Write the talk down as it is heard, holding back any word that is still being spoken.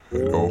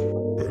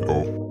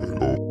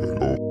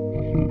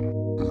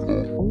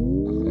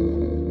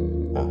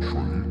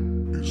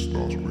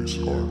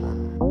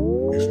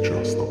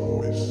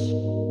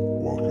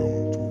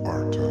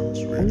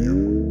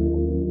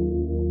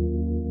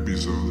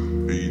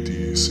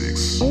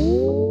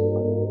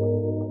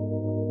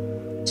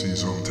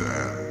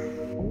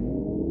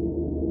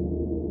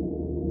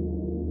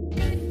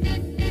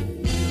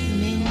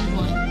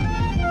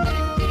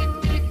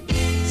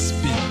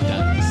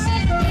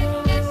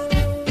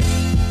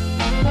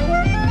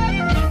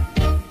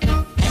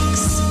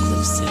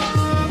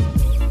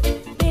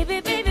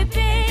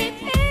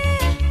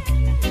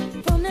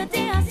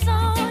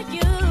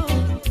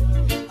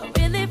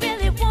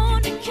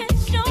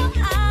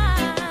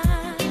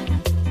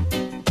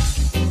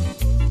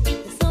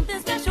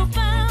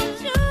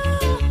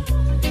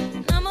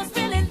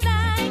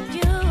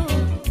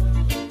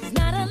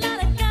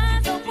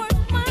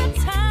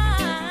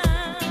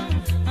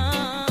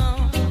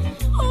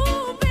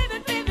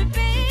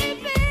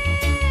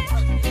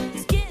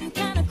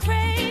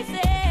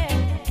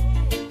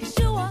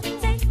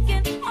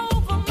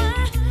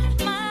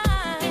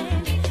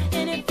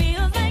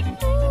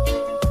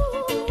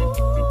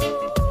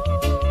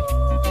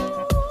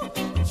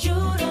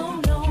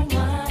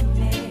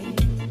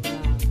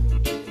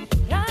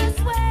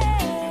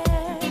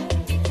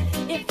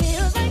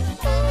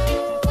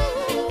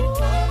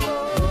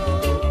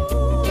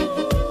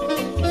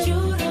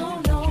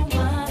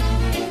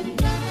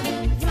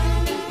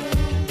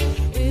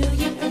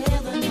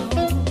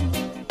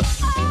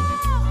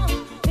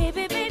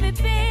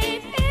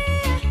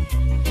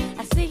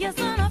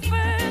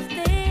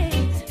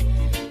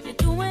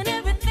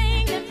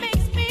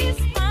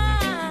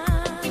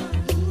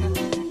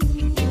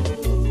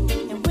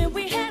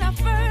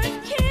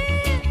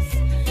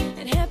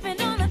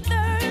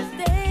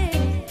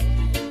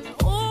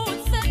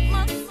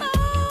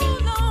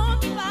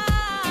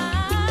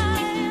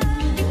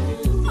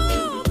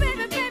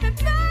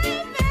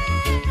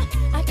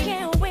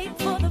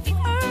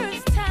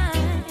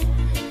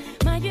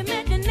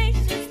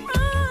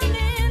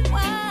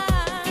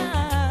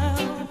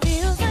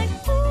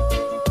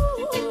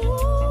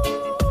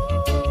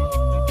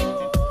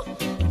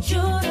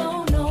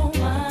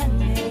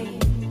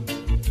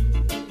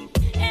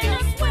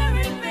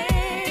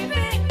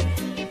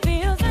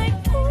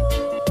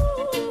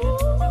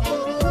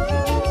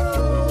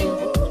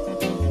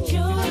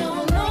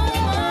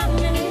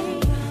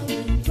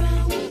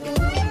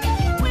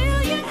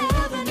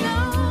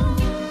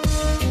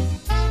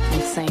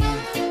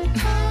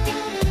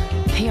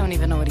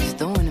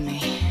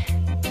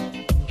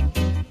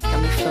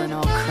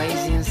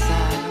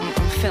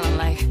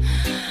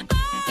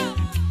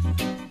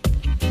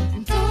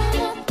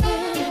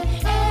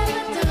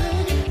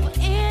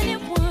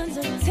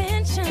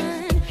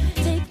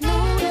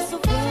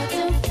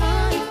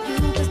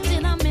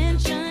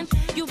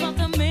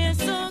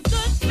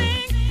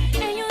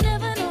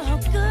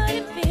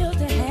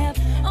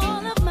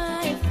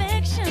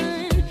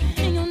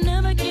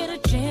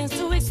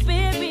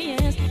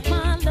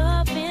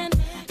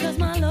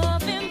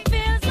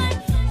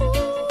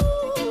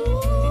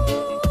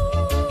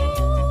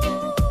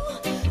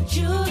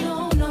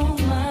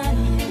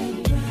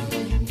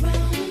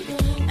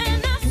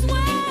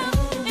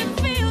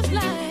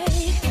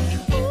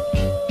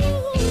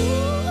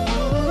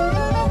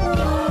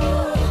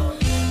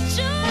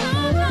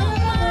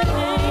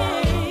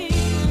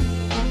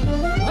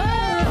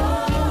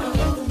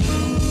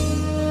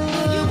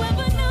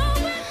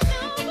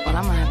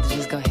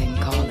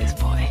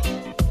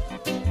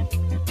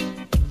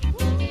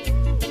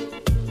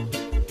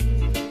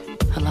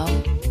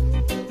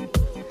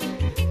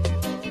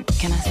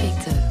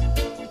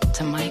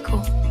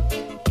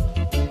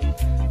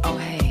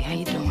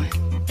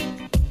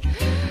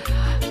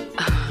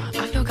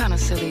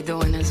silly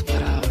doing this, but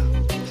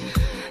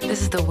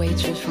this is the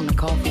waitress from the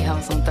coffee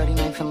house on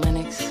 39th and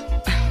Lenox.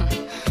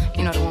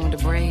 You know, the one with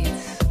the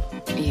braids?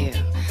 Yeah.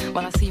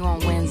 Well, I see you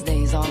on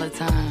Wednesdays all the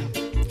time.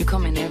 You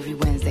come in every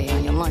Wednesday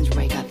on your lunch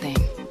break, I think.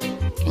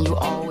 And you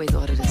always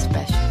order the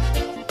special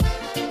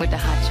with the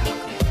hot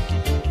chocolate.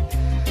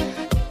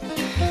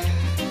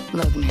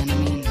 Look, man, I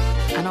mean,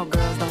 I know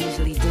girls don't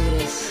usually do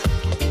this,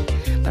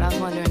 but I was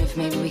wondering if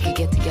maybe we could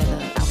get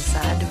together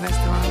outside the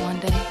restaurant one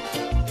day.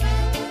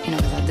 You know,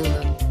 because I do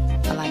look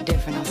a lot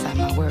different outside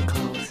my work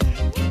clothes.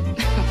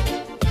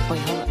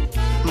 Wait, hold up.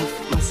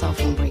 My cell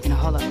phone breaking.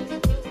 Hold up.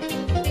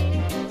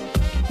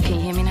 Can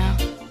you hear me now?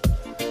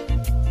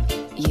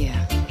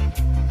 Yeah.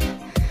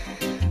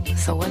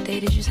 So what day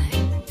did you say?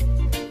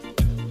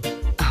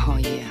 Oh,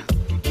 yeah.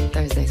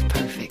 Thursday's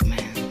perfect,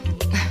 man.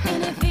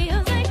 And it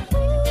feels like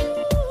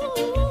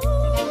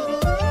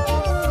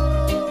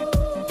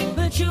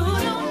but you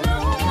don't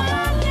know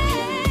my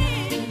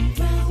name.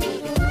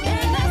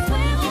 And I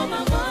swear on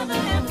my mother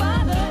and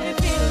father, it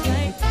feels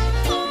like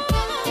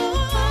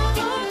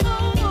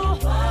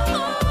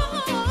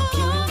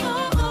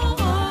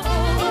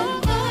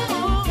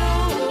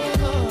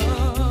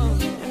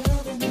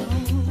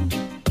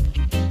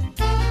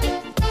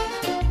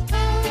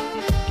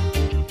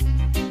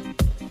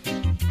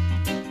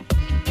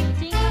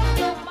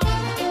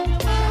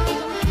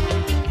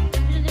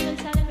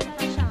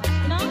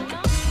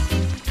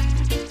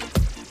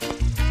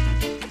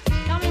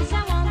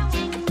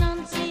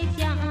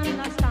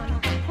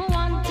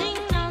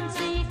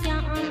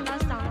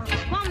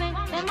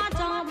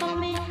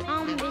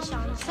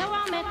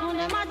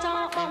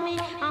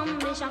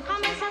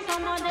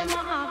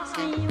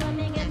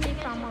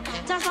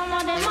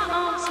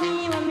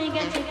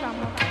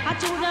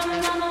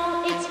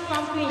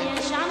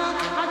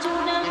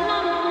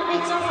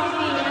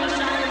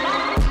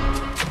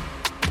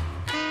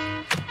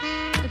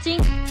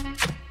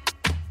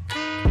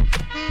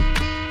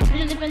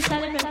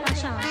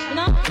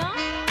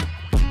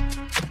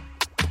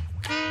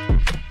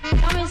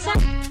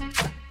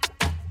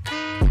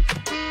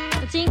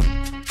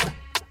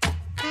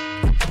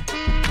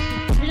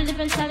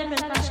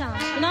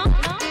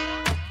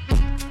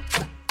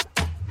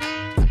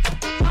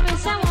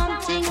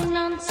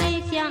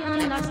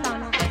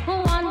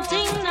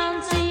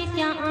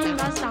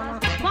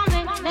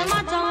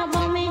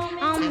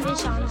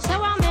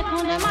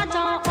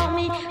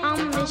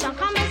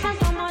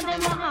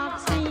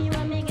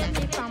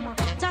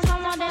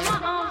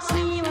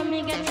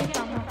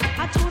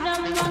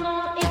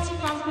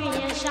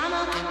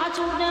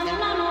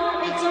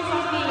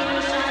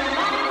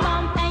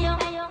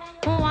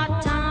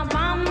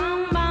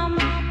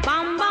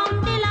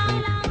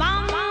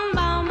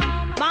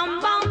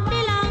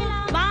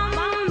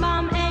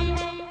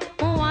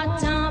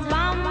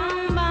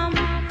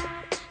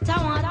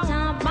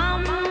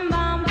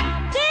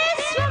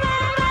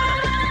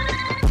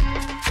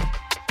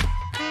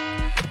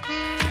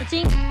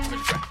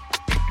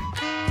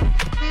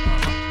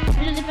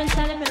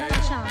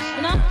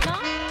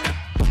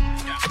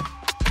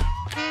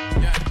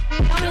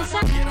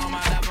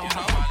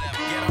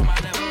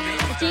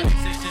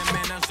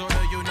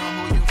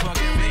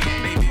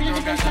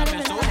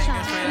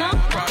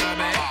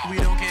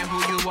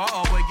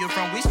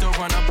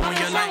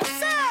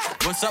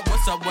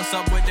What's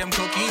up with them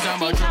cookies?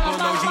 I'm a triple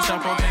OG, so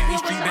propane me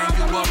street bang,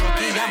 you a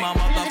rookie. I'm a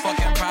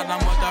motherfucking problem,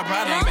 what the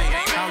problem be?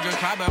 I'll just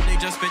probably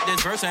just spit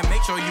this verse and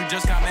make sure you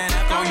just comment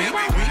after me.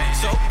 We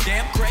so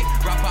damn great,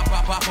 rock, pop,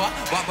 pop, pop, pop,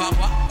 pop, pop,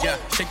 pop. Yeah,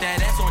 shake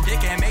that ass on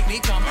dick and make me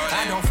come.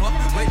 I don't fuck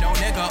with no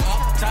nigga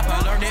up top,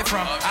 I learned it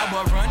from. I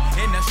will run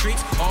in the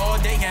streets all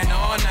day and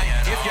all night.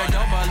 If you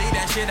don't believe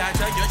that shit, I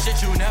tell you shit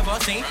you never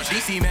seen.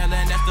 DC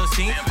Melon, that's the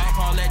scene. I'll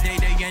call it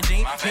Day Day and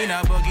Jean.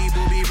 Peanut Boogie,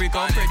 Booby,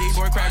 Rico, Pretty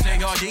Boy, Crash,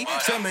 ARD.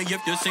 Tell me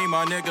if you see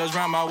my niggas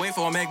round my way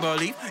for make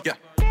believe. Yeah.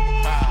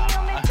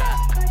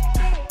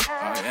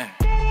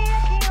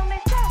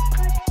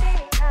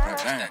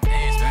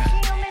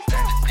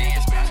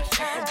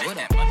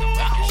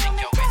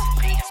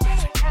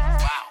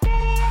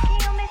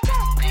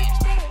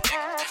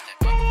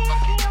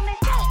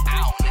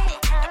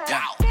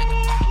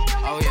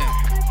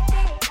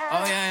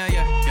 Oh, yeah.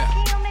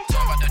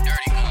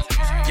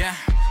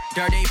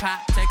 Dirty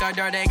pop, take a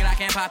dirty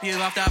Glock and pop you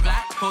off the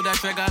block. Pull the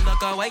trigger,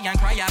 look away and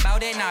cry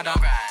about it, nada.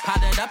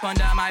 Pot it up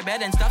under my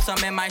bed and stuff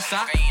some in my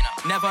sock.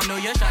 Never knew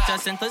you shot your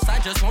synthesis, I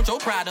just want your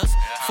products.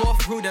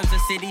 Fourth root of the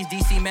cities,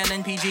 DC,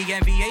 Melon, PG,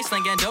 and VA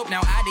slinging dope.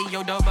 Now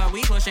IDO dope, but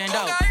we pushing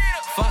dope.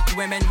 Fuck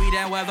women, we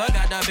done weather.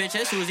 Got the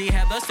bitches, Susie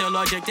Heather, still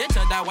addicted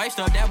to that white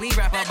stuff that we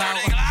rap about.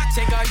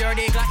 Take a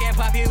dirty Glock and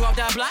pop you off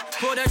the block.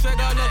 Pull the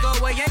trigger, look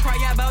away and cry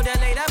about it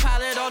later.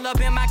 Pile it all up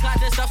in my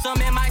closet, stuff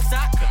some in my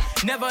sock.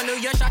 Never knew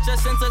you shot your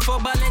senses for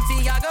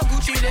Balenciaga,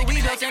 Gucci,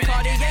 Louis, Belts, and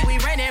Cartier. We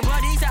ran in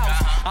Buddy's house.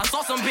 I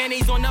saw some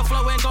pennies on the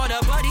floor and called a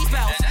Buddy's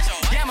spouse.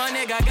 Damn, a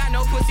nigga got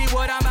no pussy,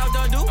 what I'm about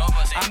to do?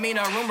 I mean,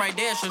 a room right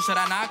there, so should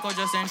I knock or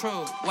just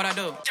intrude? What I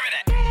do? Give me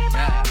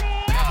that.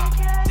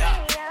 Yeah.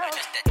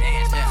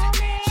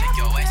 Shake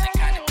your ass and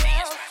kind of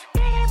dance.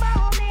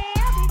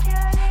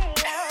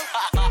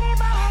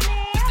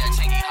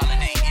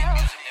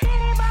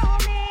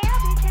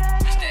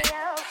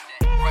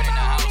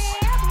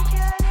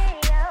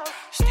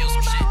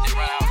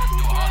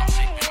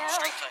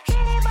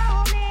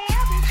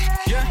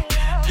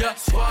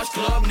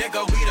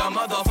 nigga, we the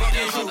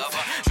motherfucking truth.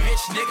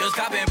 Bitch niggas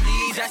copping,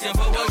 please asking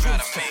for a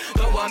truth.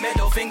 Throw a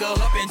middle finger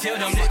up until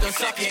them niggas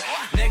suck it.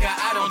 Nigga,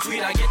 I don't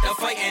tweet, I get the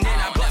fighting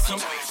and I bust them.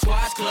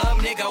 Squash club,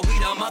 nigga, we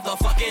the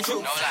motherfucking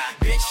truth.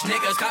 Bitch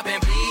niggas copping,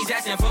 please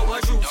asking for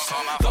a truth.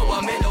 Throw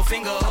a middle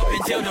finger up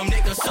until them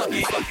niggas suck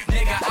it.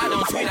 Nigga, I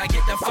don't tweet, I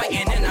get the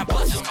fighting and I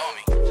bust them.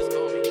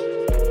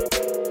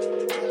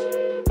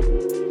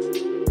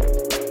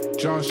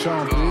 John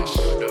Sean,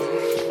 bitch.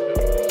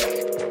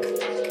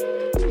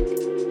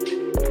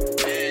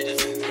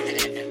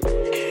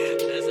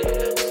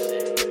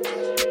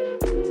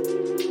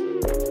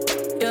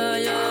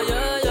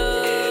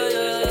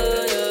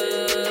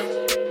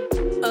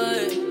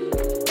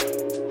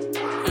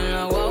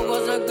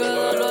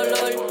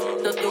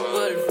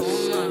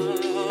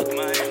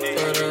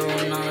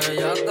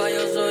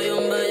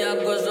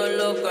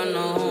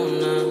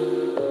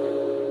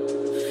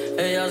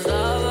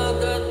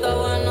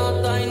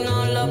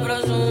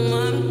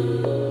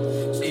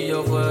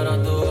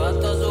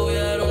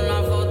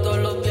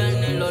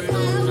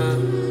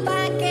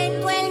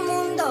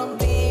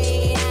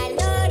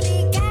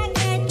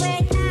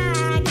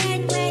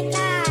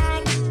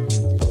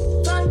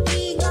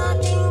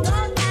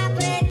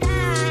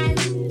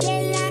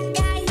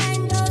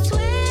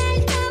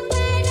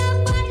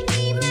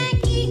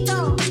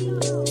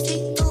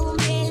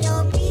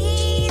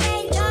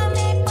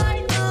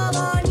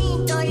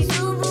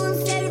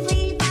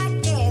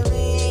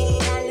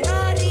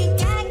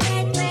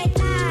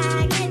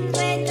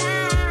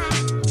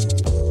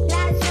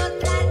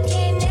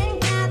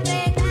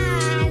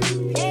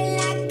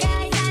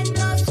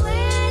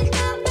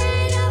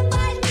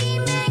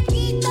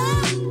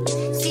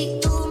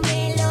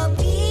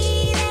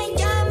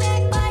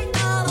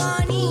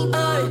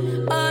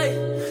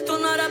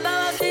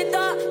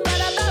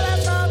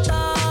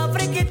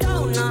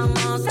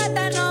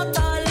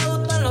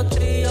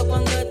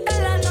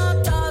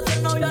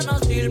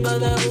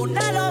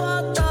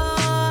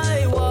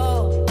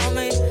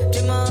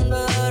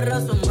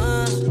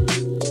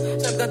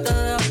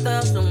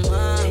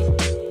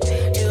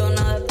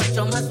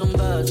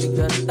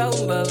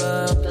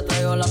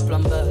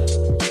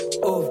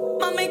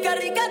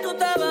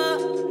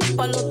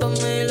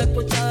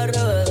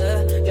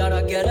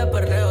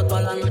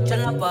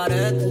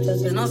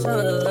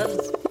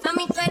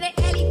 Mami, tú eres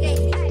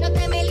élite, no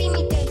te me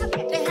limites.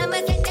 Déjame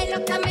hacerte los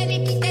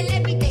camelitos y te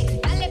levite.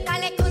 Dale,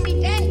 cale,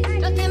 escondite,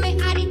 no te me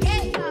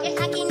arites.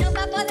 Que aquí no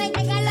va a poder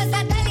llegar los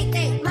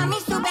satélites. Mami,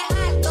 sube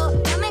alto,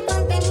 dame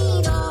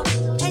contenido.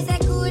 Ese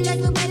culo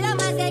sube lo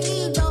más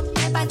seguido.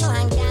 Me paso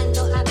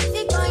jangueando, a ver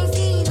si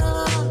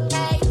coincido.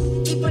 Hey,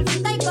 y por si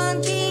estoy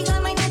contigo,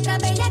 ma, nuestra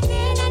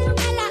bellaquera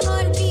nunca la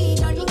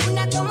olvido.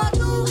 Ninguna como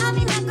tú a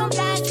mí me ha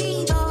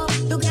complacido.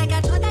 Tú crees que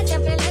a todas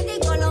siempre les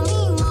digo lo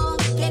mismo.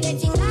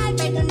 Quieres chingar,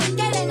 pero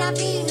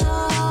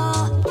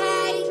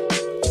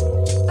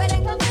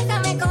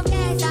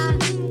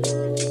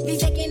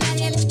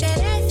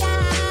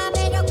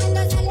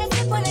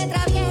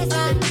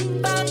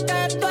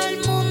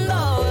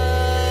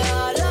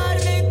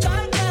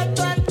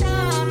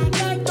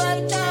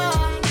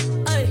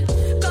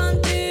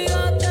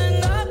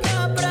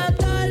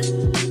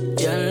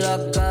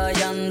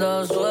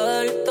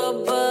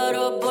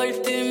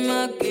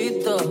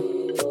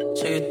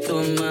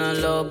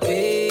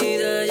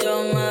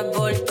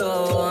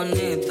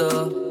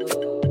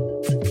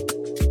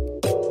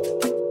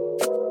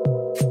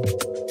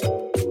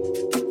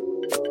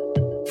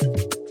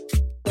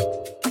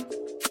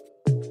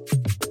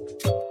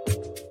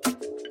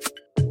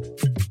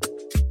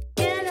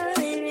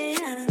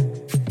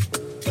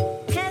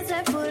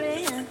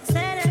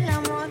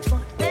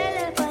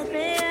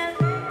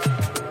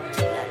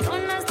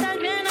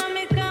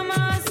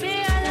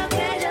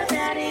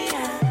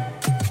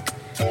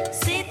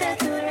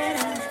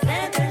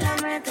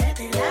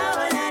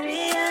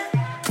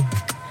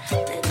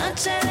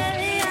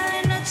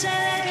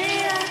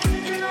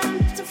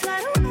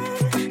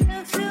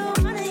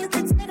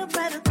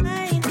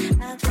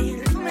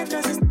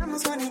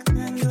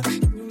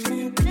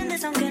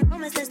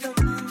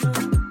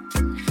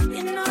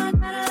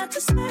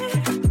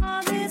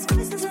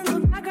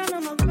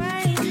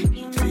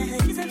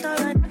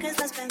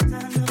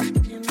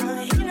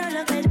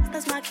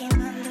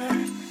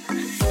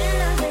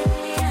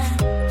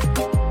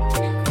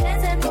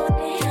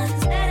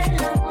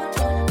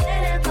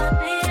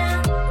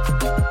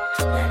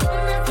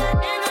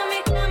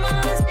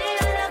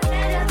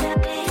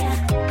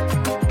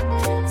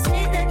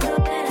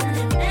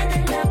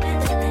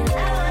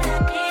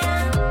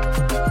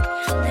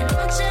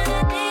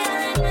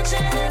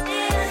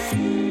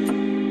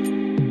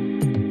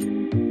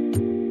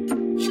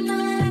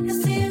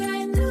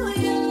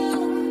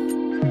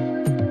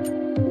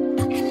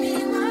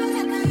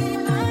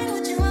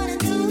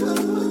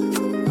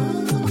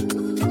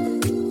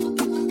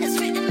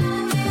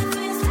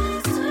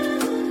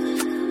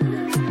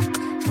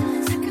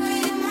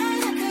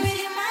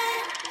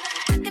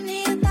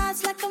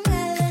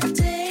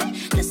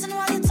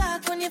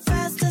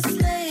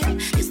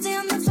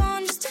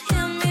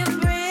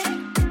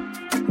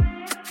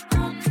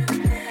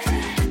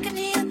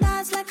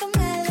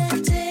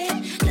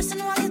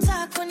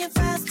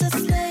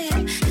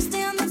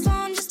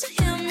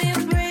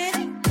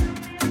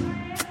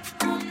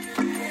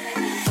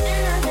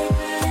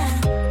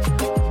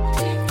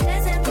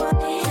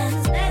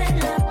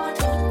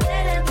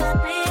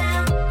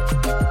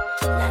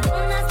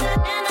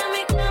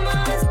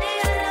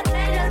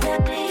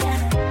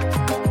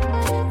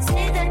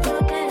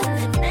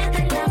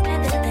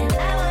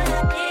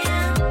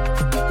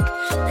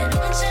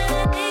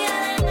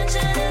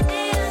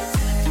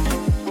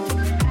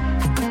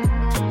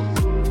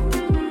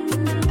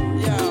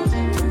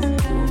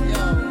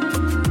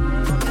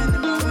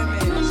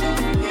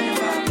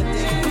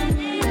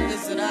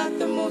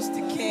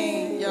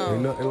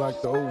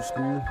old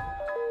school.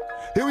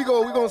 Here we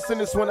go, we're gonna send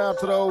this one out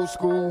to the old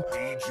school.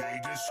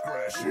 DJ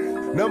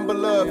Discretion. Number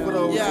love for the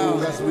old school.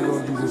 That's what we're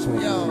gonna do this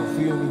one. You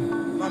feel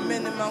me? My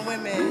men and my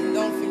women,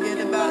 don't forget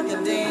about the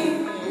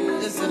dean.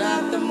 This is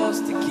not the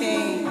most the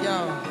king.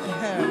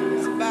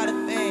 It's about a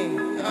thing.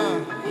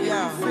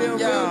 Feel real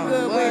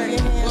good, wave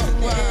your hands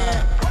in the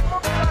air.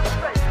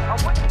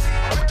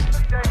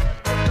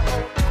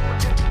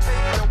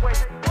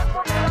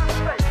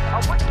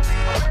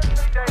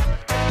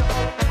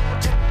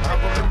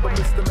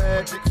 Mr.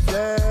 Magic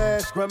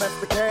Flash,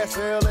 Grandmaster Cash,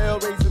 LL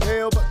raising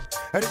hell, but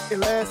I didn't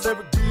last.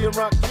 Eric D and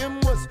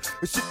Rakim was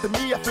the shit to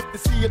me. I flipped to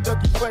see a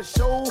Dougie Fresh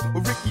show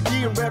with Ricky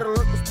D and Red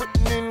Alert was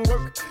putting in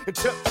work. And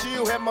Chuck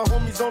Chill had my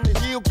homies on the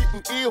hill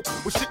getting ill.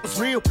 When shit was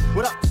real,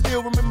 but I can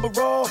still remember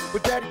raw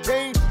with Daddy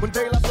Kane when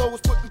De La Soul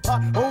was putting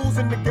potholes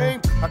in the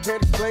game. I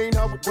can't explain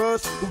how it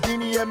was.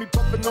 Houdini had me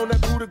puffing on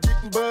that Buddha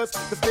getting buzzed.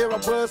 Cause there I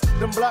was,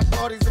 them block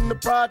parties in the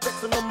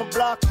projects and on my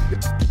block.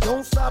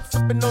 Don't stop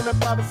sipping on that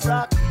bottle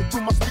stock. And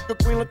through my speaker,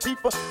 Queen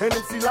Latifah and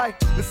MC Light.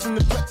 Listen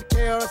to Dretch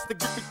KRS to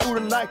get me through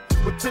the night.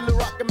 With Tiller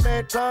Rock and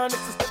Mantronics,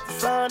 it's just the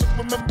sign.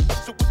 Remember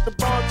picture with the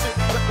bar chick.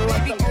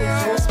 Baby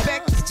girl,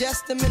 respect is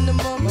just a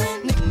minimum.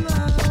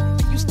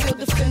 Nigga, you still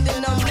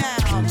defending them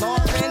now.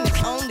 Lauren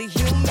is only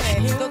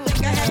human. Don't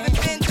think I haven't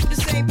been through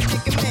the same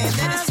predicament.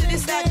 Let it sit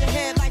inside your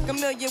head like a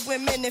million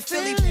women in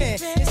Philly pen.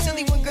 It's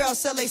silly when girls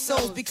sell their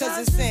souls because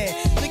it's sin.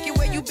 Look at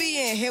where you be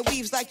in. Hair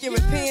weaves like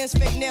Europeans.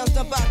 Fake nails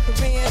done by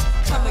Koreans.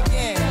 Come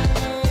again.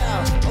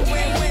 Yo, a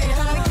win-win.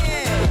 Come again.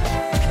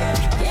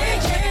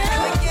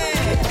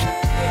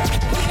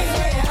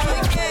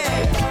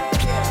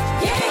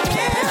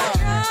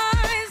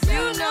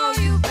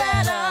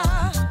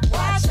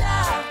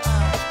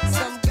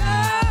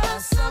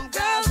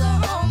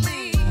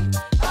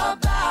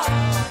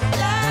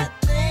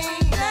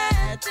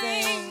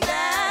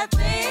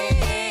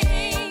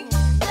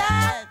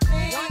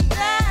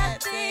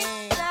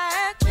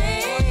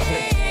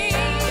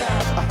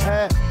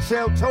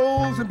 Shell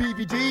toes and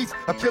BVDs.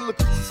 I kill the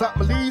creases out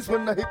my leaves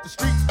when I hit the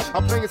streets.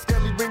 I'm playing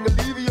Skelly Ring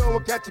Olivio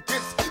and catch a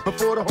kiss.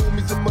 Before the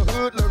homies in my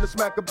hood learn to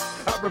smack a.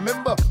 I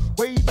remember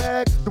way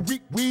back the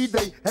week weed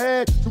they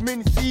had. Too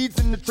many seeds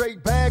in the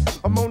trade bag.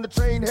 I'm on the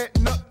train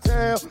heading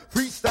uptown.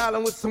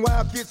 Freestyling with some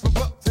wild kids from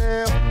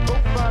Bucktown.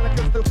 Profiling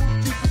cause the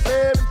hoop keep us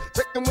airing.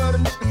 Checking what the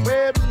niggas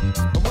wearing.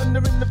 I'm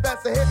wondering if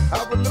that's ahead.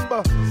 I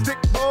remember stick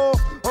ball.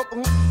 Uncle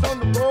Hoops on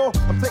the roll.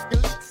 I'm taking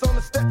leaks on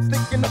the steps,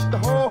 thinking up the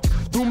hall.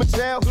 Through my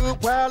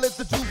childhood, wild as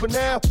a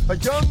juvenile. A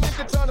young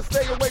nigga trying to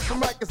stay away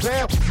from Rikers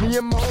now. Me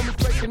and my homies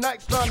breaking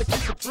nights trying to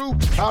keep it true.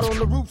 Out on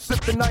the roof,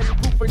 sipping 90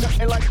 proof, ain't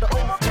nothing like the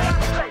old school.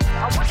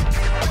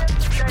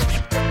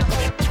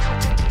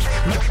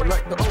 Nothing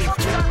like the old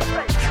school.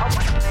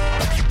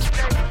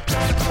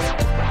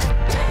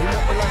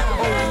 Nothing like the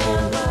old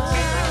school.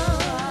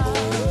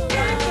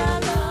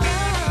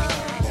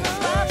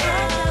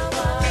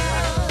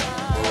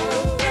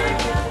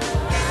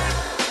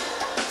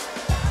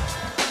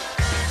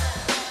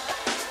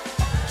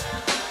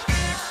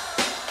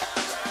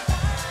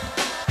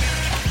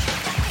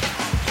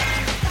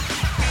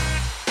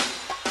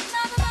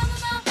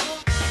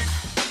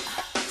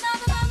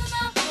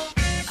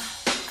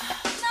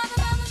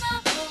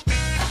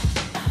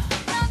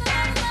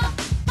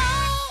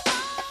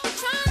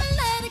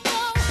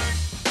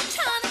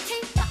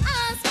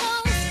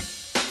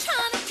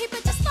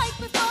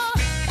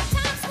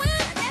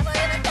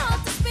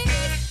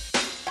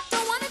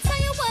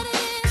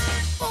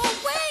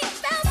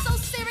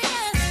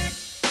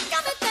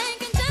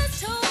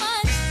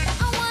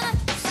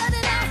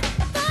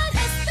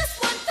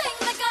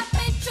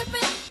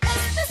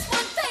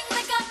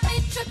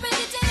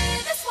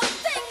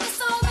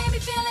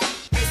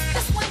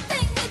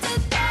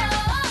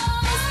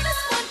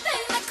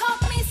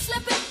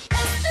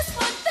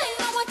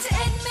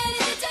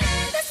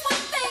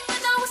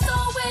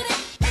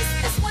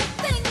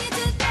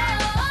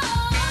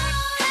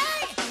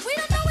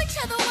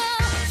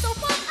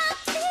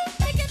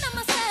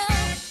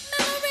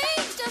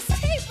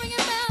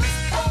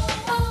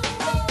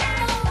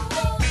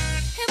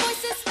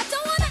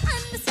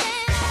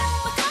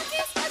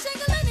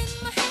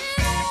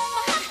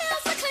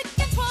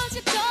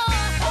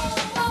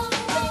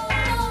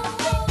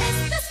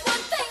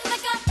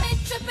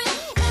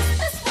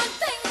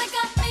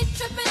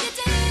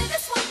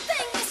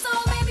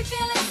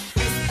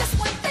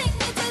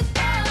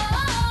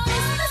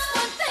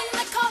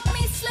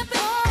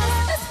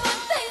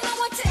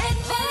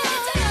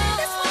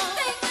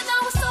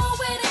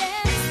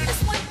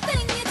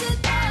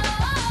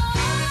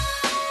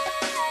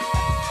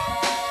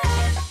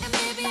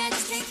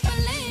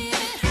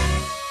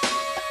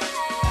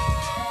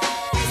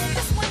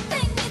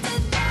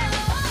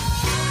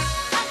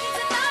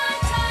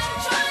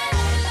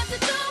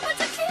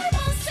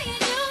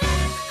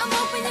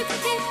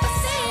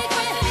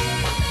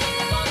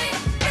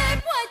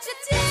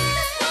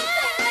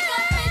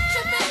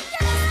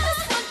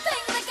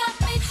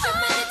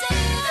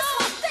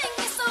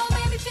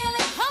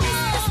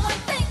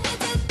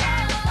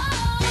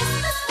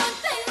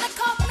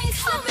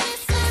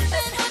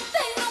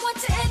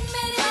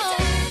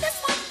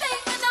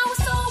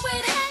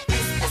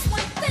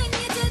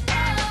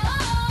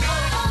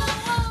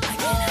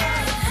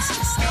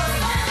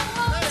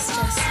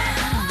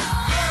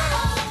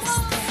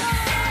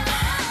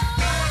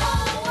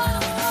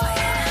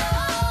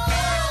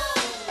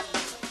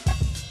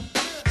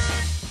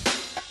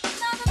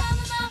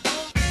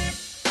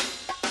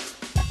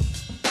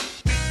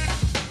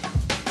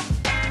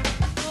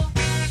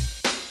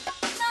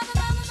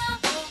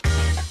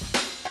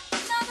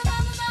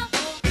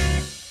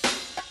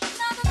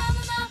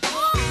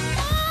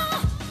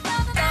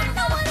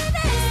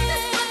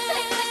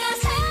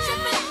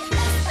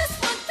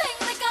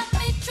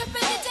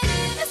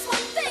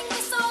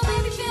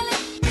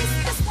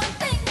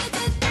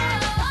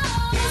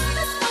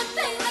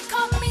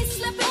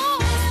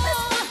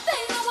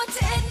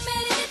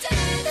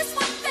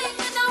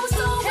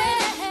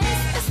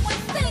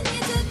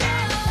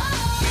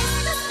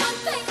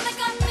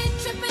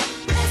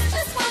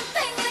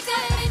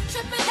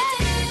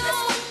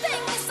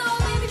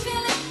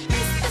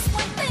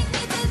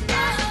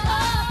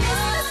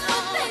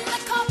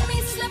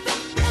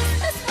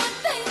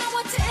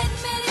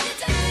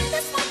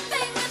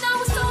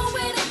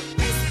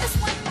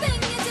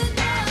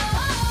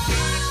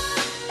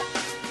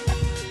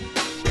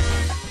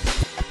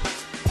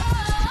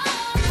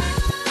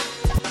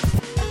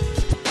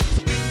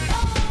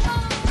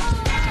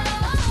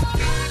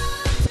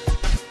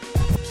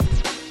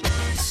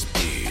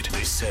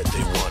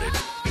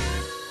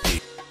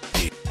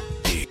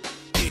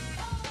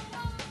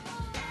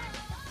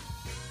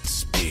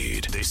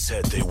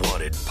 said they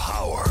wanted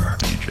power.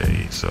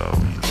 DJ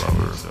Sound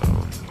Power,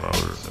 Sound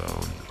Power,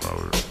 Sound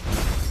Power.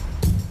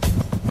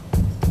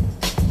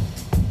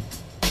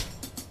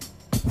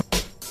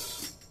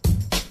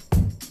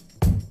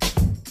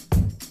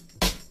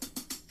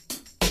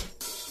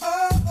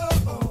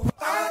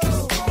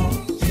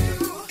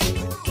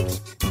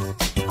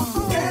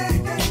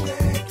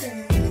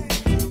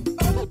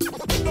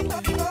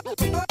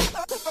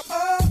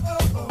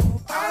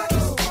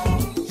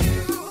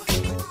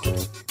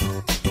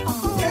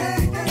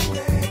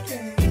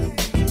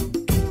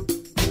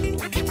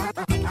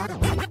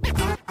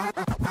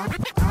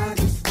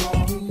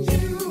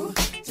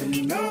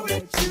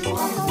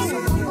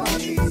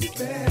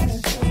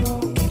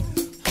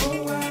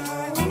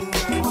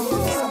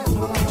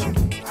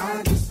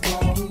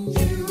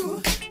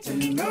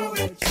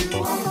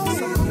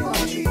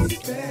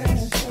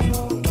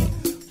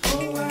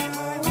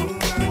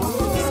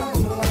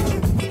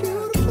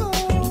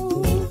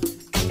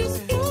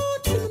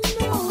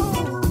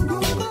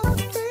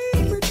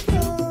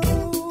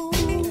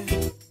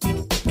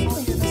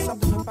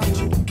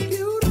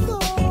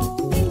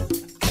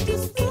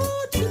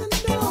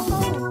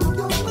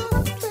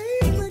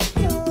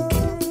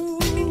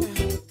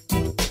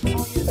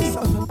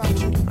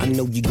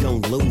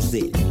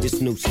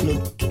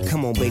 Snoop,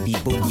 come on baby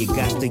boo, you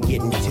got to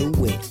get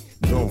into it.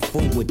 Going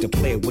forward to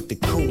play with the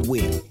cool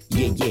wit.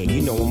 Yeah,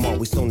 you know I'm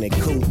always on that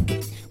cool.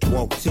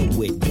 Walk to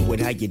it, do it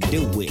how you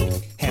do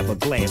it. Have a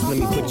glass, let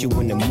me put you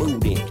in the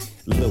mood.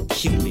 Little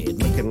cutie,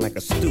 looking like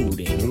a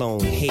student. Long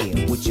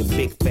hair with your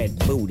big fat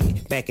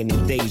booty. Back in the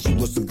days, you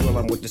was the girl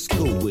I went to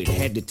school with.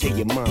 Had to tell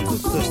your mom and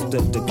sister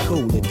to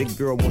cool it. The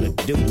girl wanna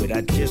do it,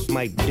 I just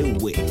might do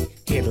it.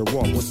 Hit her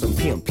off with some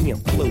pimp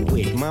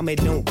fluid. Mommy,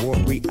 don't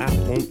worry, I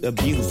won't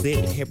abuse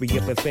it. Hurry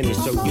up and finish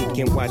so you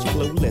can watch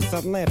Clueless. I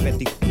laugh at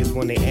these kids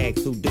when they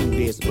ask who do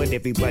this, but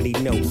everybody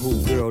know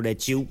who girl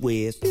that you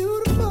is.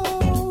 Beautiful.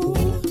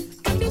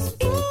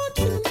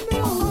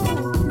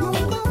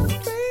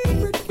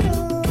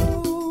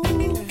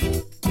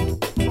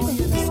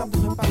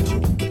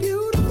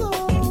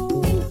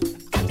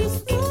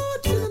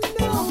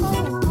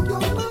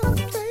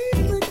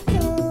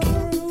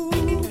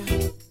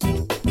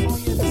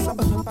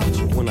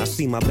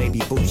 See my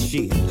baby boo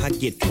shit, I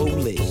get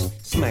foolish.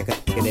 Smack a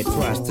that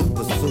tries to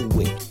pursue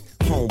it.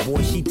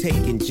 Homeboy, she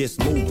taking, just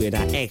move it.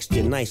 I asked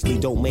you nicely,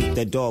 don't make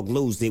the dog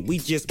lose it. We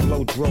just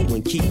blow throw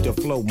and keep the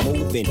flow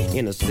moving.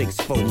 In a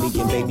 6'4", me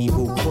and baby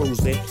boo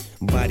cruising.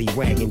 Body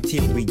wagging,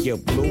 teary,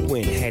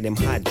 blueing. Had him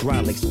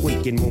hydraulic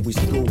squeaking when we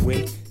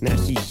screwing. Now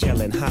she's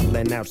yelling,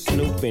 hollering out,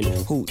 snooping,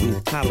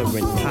 hooting,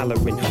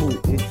 hollering,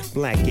 hooting.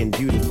 Black and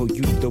beautiful,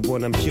 you the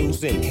one I'm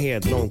choosing.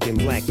 Hair long and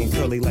black and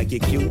curly like a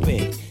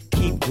Cuban.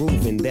 Keep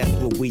grooving, that's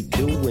what we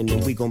doing,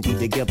 and we gon' be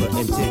together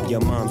until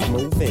your mom's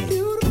moving.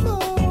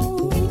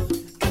 Beautiful,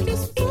 I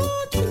just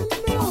want you to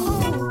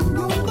know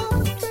you're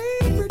my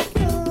favorite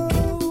girl.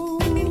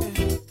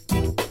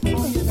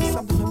 Oh yeah, there's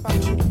something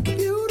about you.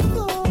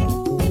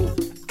 Beautiful,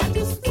 I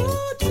just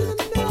want you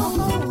to know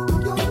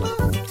you're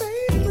my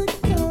favorite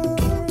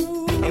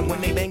girl. And when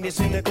they bang this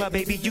in the club,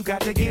 baby, you got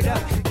to get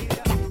up.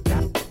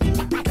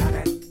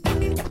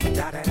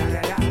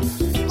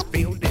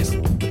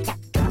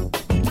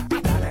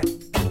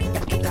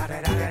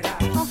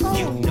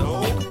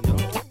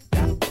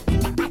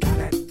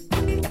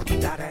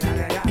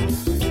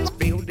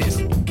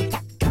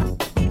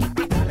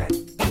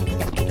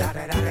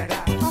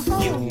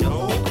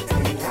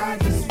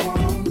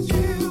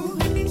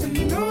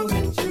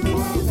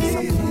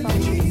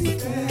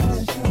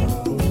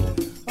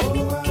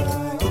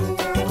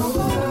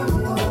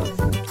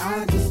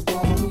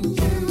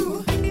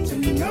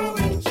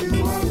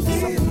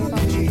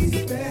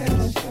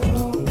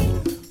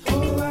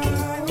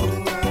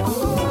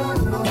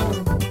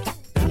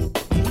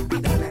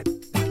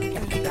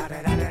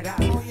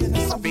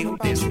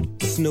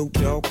 Snoop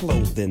Dogg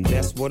clothing,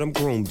 that's what I'm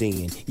groomed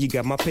in. You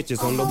got my pictures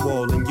on the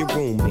wall in your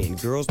room,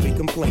 and girls be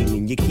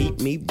complaining, you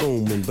keep me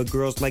booming. But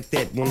girls like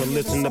that wanna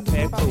listen to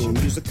Pat Boone.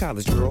 You's a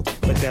college girl,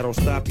 but that don't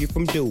stop you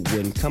from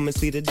doing. Come and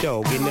see the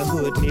dog in the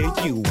hood near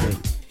you.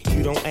 And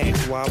you don't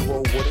ask why I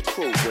roll with a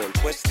crew. And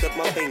twist up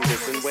my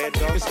fingers and wear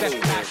dark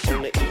blue.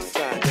 On the east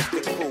side, that's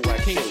the crew I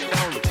choose.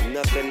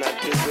 Nothing I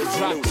do is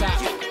new to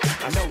you.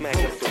 I smack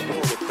up the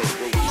wall with the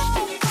roots.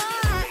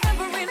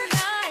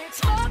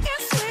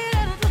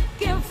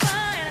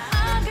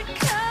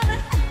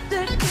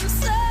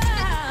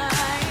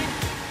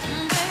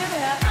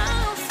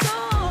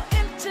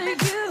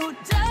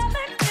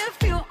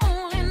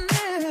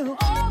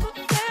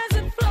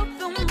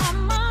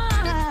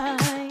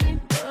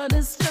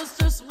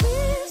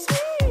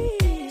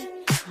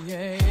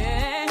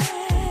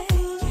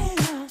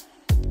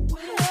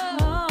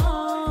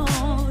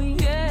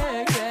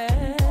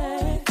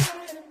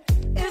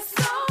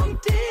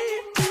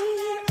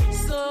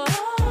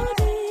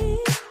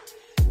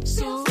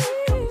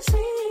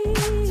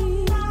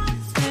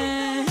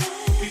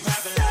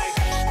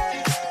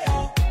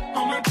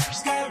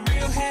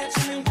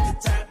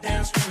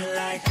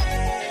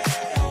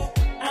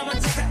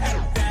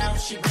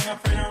 She bring her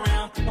friend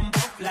around.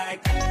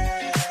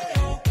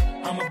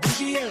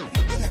 Yeah,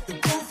 let the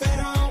roof at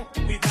home.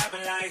 We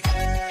vibing like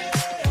hey,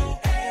 hey,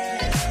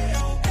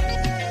 hey.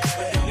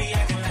 But don't be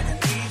acting like I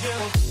need you.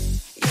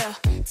 Yeah,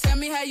 tell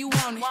me how you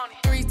want it.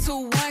 3,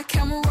 2, 1,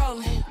 camera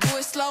rolling. Do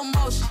it slow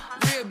motion.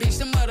 Real bitch,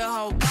 the mother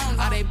hoe bone.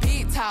 All they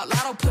big talk,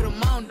 lotto put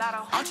them on.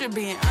 I'm just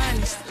being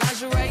honest.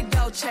 Lingerie,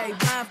 Dolce,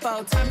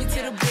 blindfold. Tie me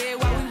to the bed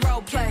while we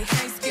role play.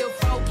 Can't skill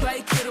folk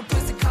play. Kid a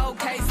pussy cold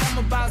case. I'm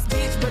a boss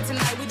bitch, but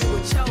tonight we do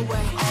it your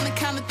way. On the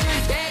count of 3,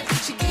 bad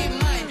bitch, you get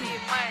money.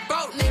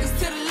 Broke niggas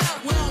to the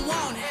left, we don't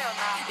want it.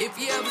 If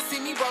you ever see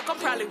me broke, I'm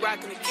probably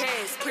rocking the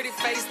cash. Pretty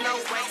face, no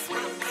waist, with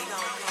a big on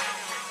it.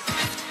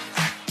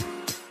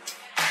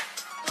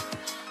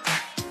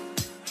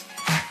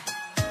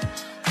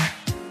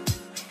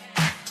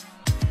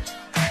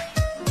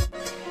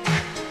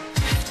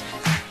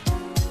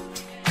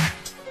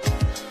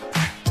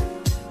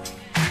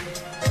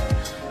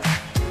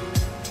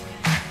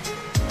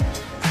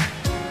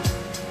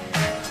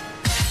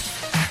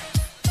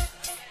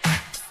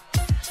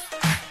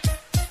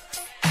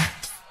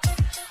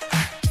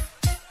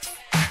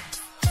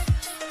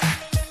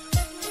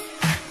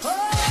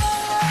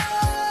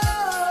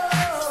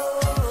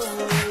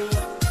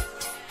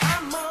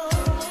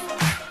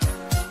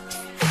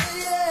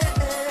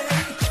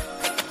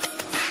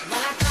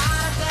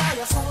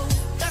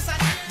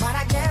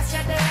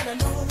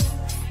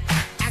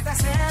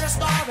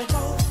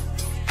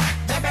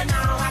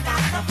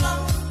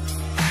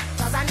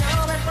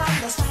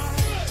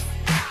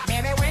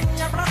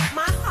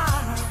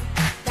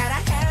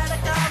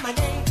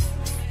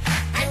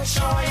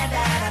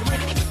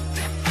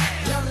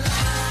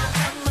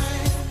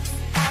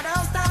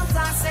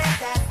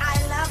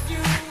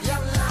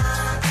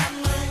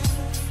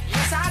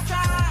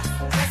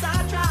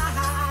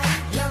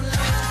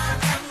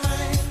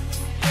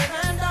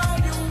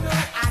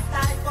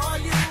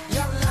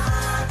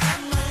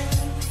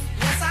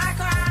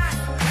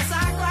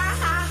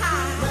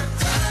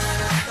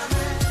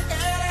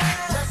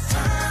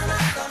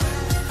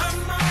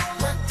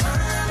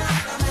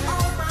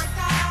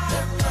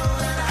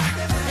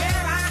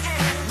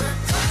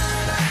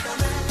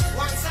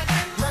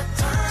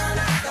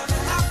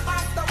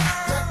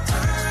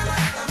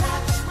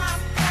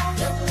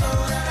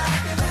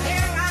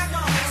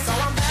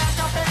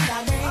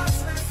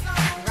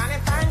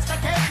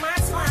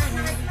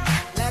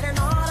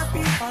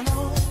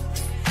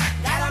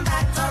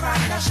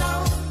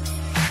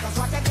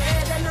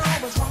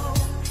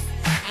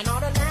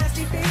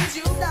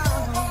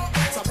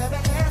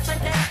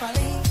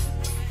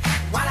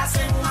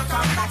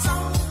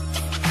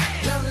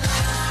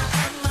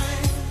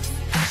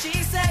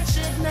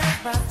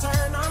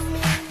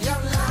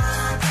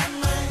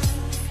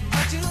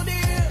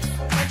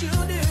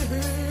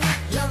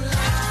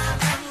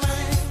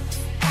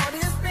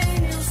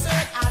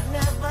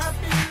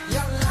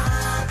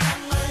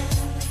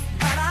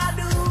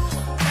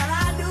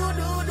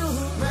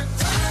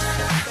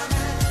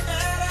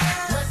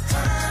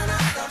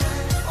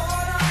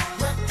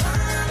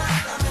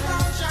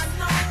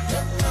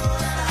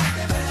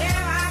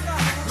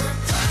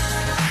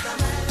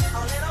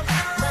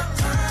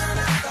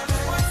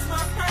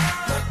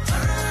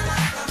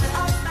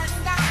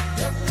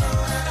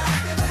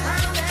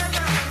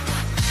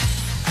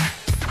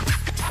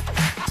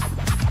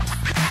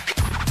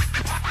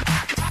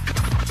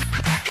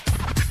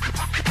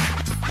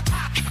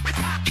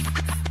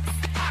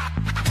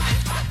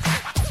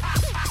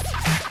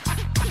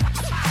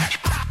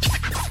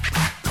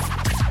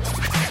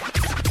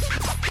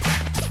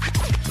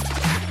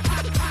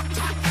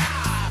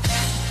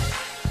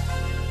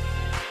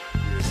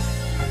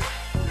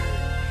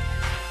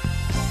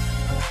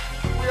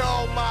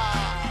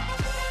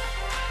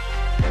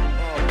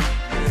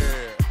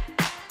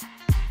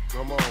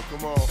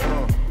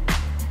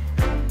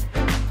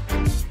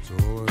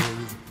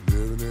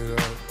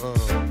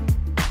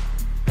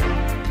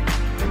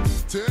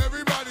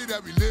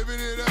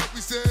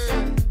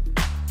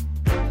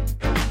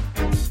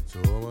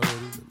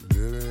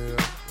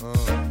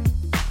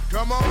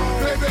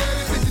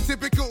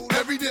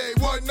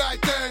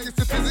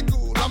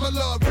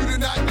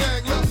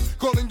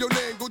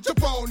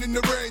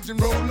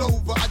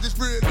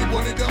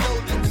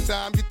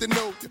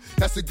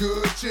 That's a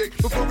good chick.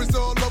 Before it's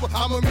all over,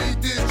 I'ma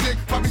meet this chick.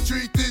 Probably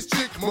treat this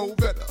chick more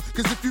better.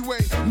 Cause if you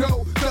ain't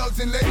no thugs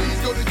and ladies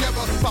go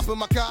together. Popping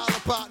my collar,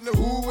 partner,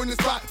 who in the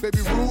spot? Baby,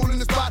 rule in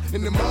the spot,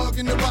 in the mug,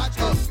 in the watch.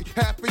 Ugly.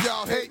 Half of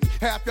y'all hate me,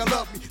 half y'all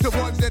love me. The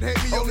ones that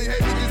hate me only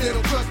hate me cause they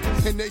don't trust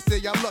me. And they say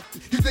I'm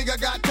lucky. You think I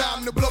got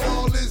time to blow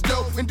all this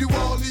dough and do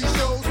all these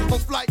shows? On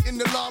flight in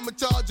the llama,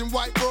 charging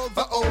white robes.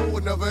 Uh-oh,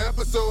 another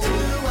episode.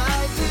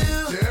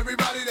 To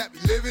everybody that be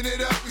living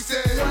it up, we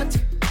say what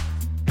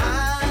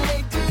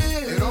I do.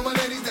 And all my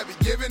ladies that be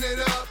giving it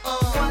up,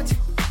 what you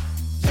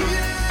do.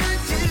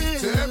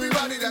 To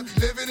everybody that be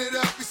living it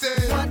up, we say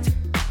what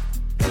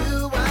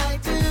do I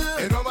do.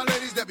 And all my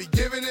ladies that be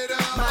giving it up,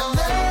 come on.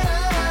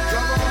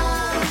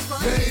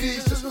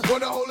 Ladies just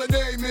wanna hold a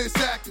name, Miss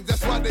Atkins.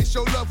 That's why they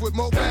show love with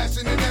more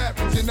passion than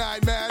average. And I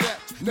ain't mad at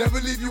you. never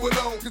leave you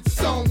alone. It's a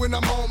song when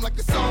I'm home, like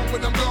a song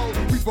when I'm gone.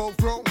 We both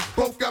grown,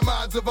 both got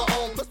minds of our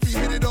own. Must be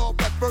hit it off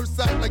at first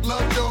sight like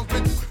Love Jones.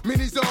 Been through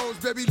many zones,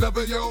 baby,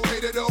 lover, yo,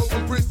 hate it all.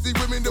 From prissy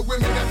women to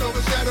women that's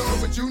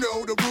overshadowed. But you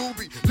know the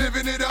Ruby,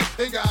 living it up,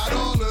 ain't got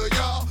all of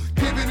y'all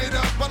giving it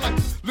up. I like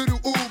little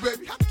ooh,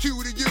 baby, how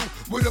cute are you?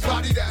 With a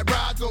body that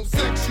rides on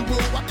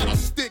sexual. I got a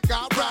stick,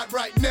 I ride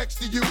right next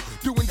to you.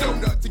 Doing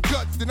donuts and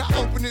guts, then I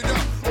open it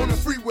up. On the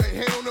freeway,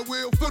 hand on the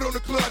wheel, foot on the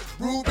clutch.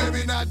 Rule,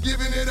 baby, not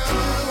giving it up.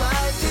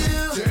 I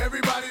do. To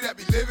everybody that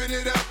be living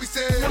it up, we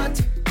say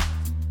what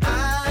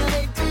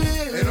I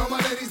do. And all my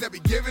ladies that be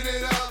giving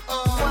it up,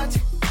 what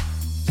you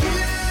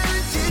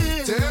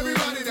do. To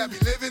everybody that be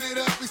living it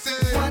up, we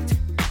say what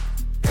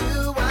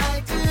do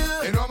I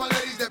do. And all my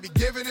ladies that be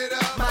giving it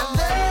up, my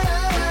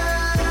love.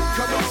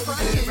 Come on, we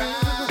get right.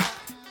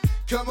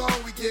 Come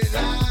on, we get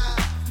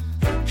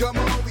live. Come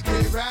on, we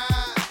get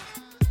right.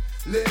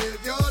 Live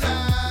your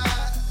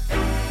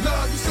life.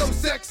 Love, you so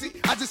sexy.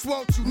 I just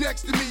want you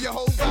next to me. Your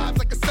whole vibe's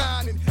like a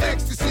sign in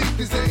ecstasy.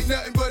 This ain't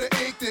nothing but an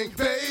ink thing,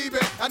 baby.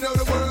 I know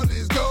the world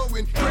is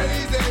going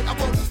crazy. I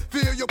wanna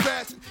feel your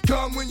passion.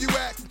 Come when you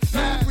act,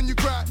 laugh when you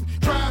cry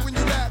when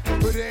you laugh.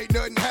 But ain't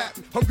nothing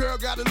happen.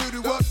 Homegirl got a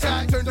little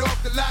uptight, turned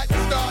off the lights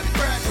and started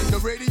crashing. The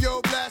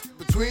radio blast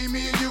between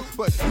me and you,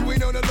 but you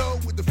ain't on the low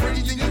with the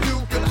freezing you do.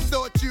 Girl, I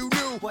thought you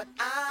knew what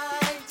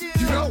I do.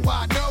 You know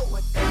I know.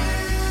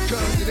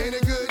 Cause it ain't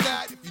a good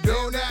night if you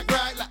don't act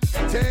right like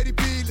Teddy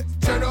B.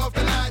 Let's turn off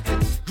the lights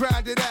and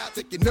grind it out.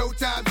 Taking no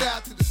time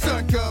out till the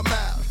sun come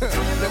out. Let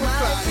me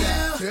find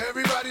out. To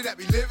everybody that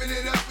be living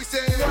it up, we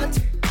say what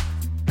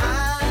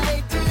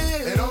I do.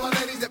 And all my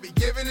ladies that be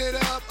giving it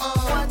up,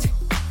 what you do.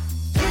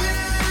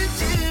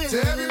 To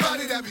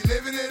everybody that be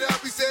living it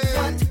up, we say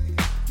what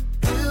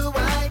do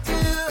I do.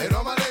 And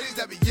all my ladies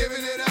that be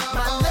giving it up,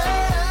 my love.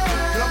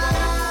 Come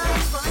on.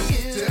 For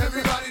you. To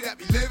everybody that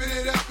be living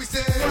it up, we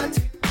say what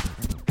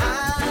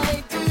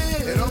I do.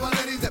 And all my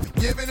ladies that be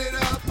giving it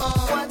up,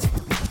 what you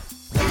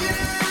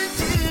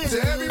do. To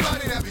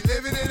everybody that be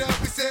living it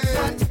up, we say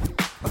what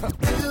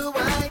do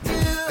I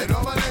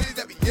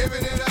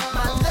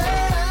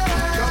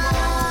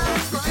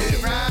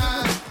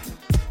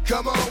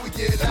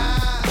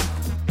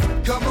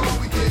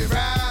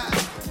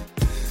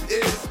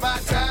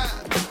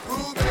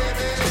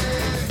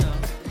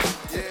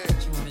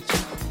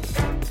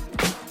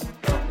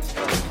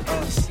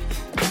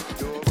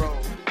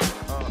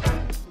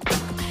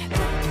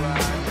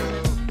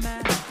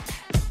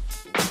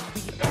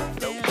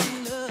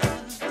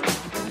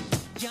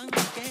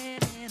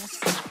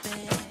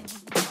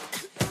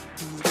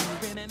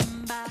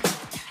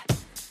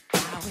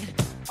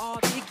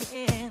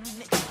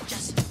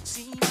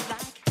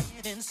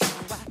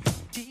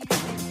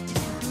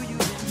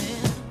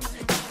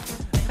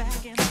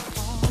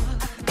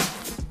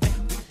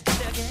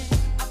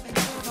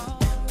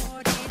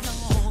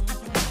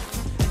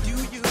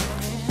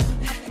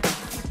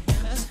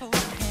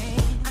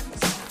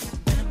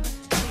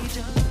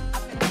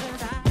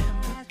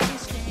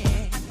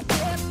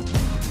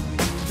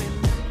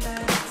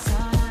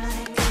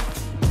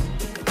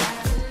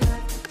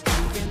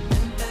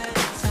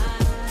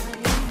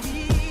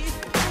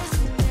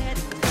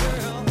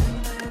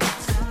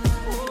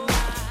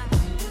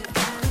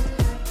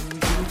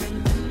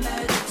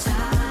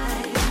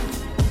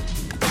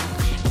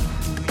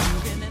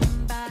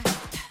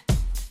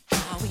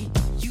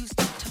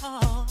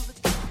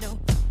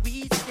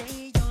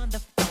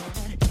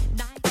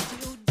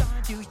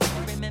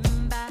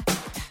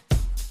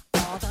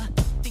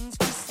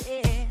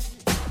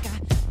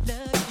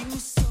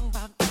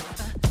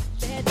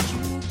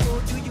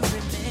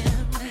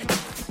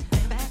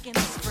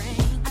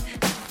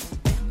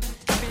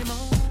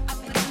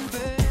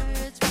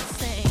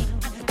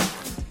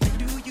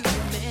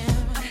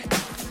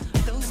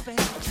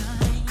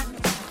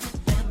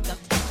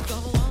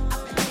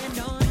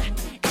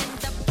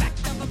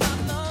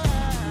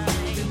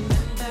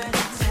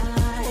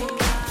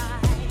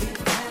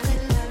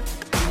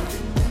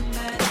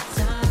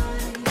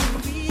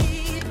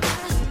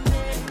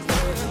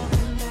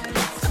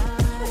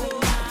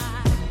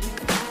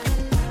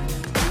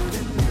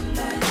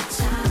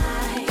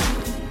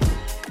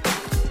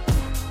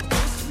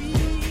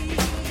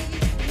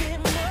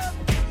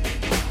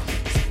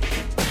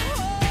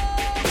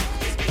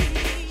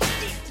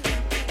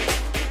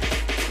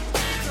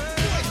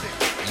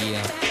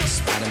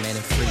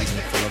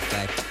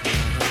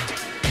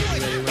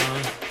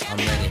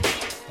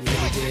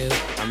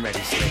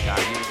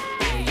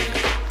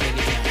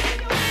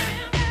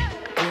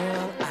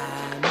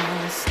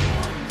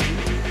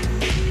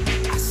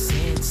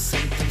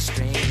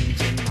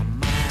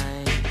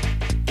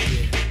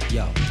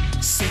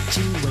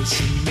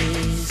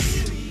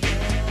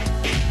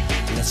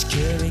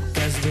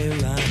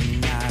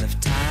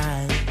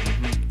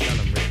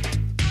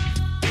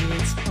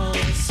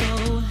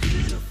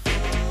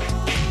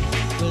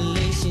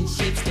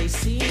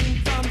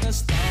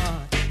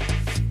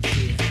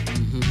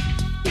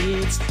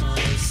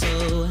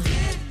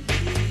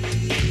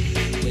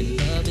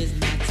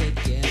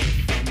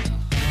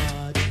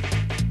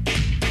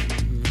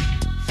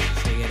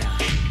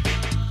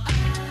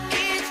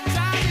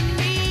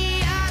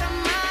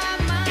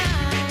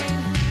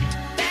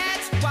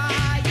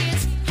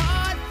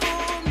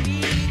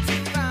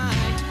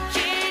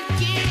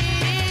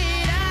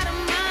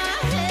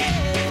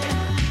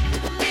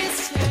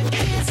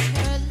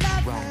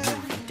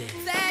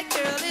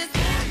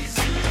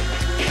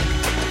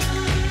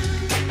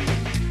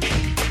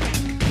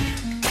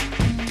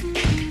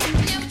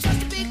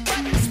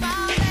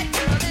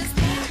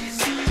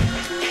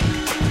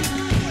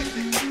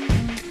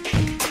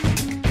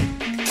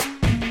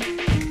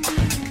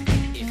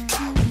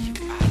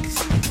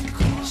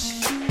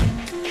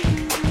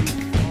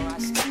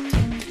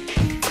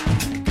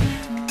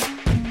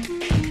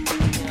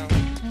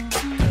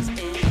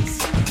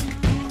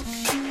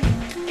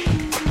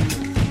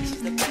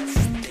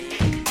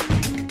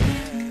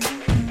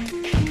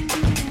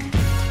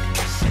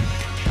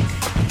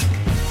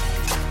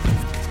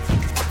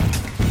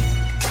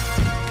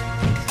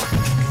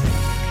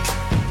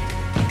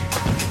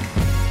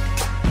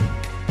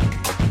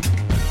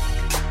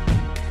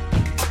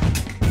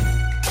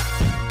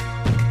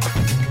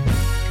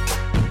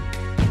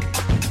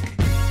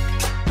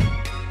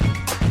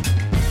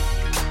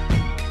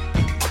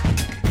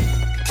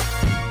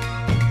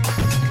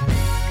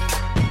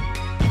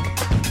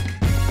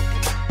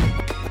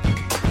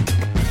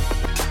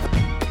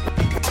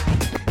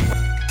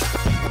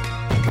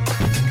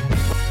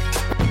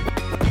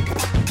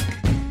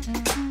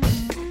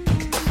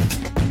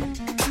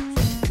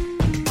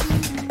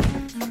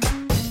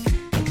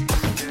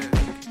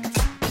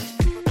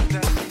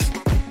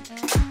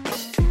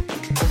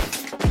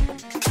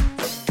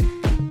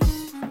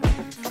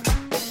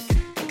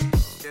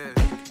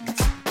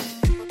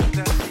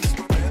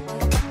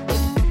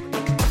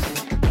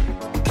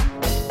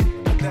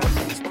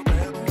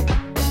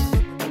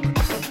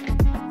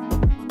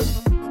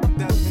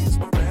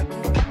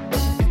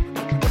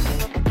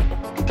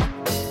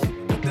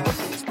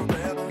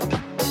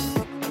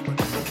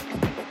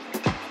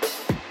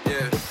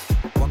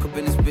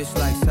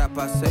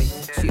la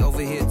passe. She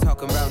over here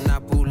talking about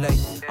Napule.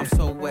 I'm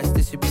so west,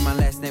 this should be my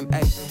last name,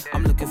 ayy.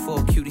 I'm looking for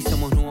a cutie,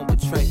 someone who won't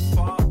betray.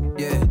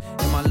 Yeah,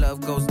 and my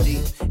love goes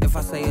deep. If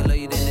I say I love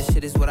you, then this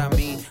shit is what I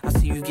mean. I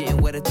see you getting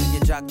wetter through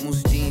your jock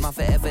moose jeans. My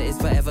forever is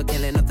forever,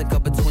 can't let nothing go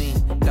between.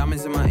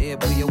 Diamonds in my ear,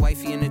 put your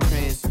wifey in the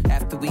trance.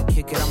 After we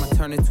kick it, I'ma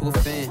turn into a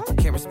fan.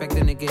 Can't respect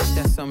a nigga if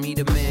that's something he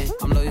demand.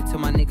 I'm loyal to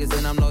my niggas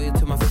and I'm loyal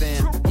to my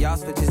fam. Y'all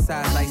switching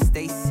sides like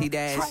Stacey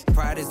Dash.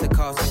 Pride is the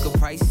cost, you can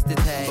price the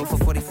tag. But for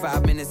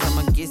 45 minutes,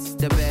 I'ma get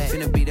the bag.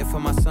 Finna be there for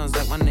my sons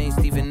like my name's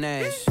Stephen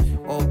Nash.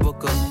 Or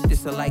Booker,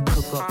 this a light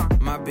cooker.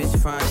 My bitch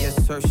fine, yes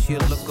sir, she a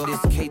looker.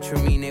 This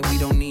catering that we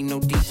don't need no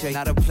DJ.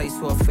 Not a place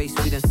for a face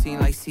we done seen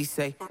like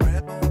C-Say.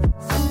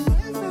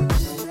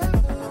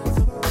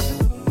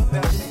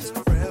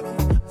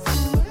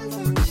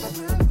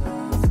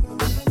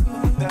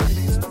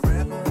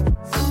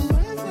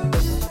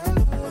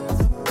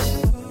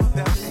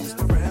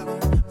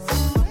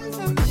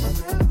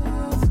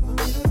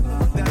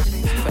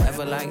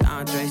 Forever like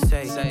Andre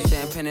say.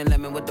 Champagne and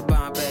lemon with the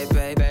Bombay,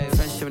 baby.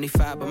 French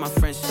 75, but my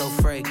French so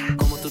fake.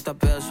 Como tu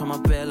tapel, show my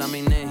bell, I'm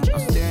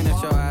staring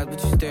at your eyes,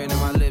 but you staring at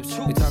my lips.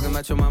 We talking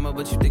about your mama,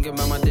 but you thinking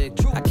about my dick.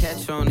 I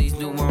catch on these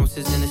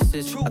nuances and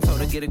assists. I told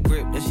her get a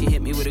grip, then she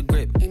hit me with a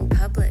grip. In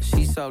public.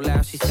 She so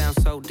loud, she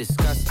sounds so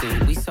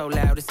disgusting. We so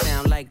loud, it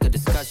sound like a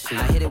discussion.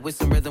 I hit it with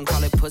some rhythm,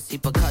 call it pussy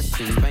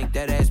percussion. Spank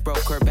that ass,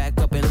 broke her back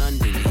up in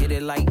London. Hit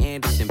it like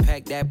Anderson,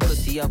 pack that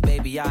pussy up,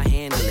 baby, I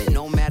handle it.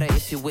 No matter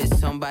if you with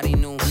somebody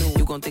new,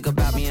 you gon' think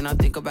about me and I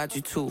think about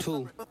you too.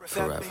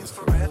 Forever.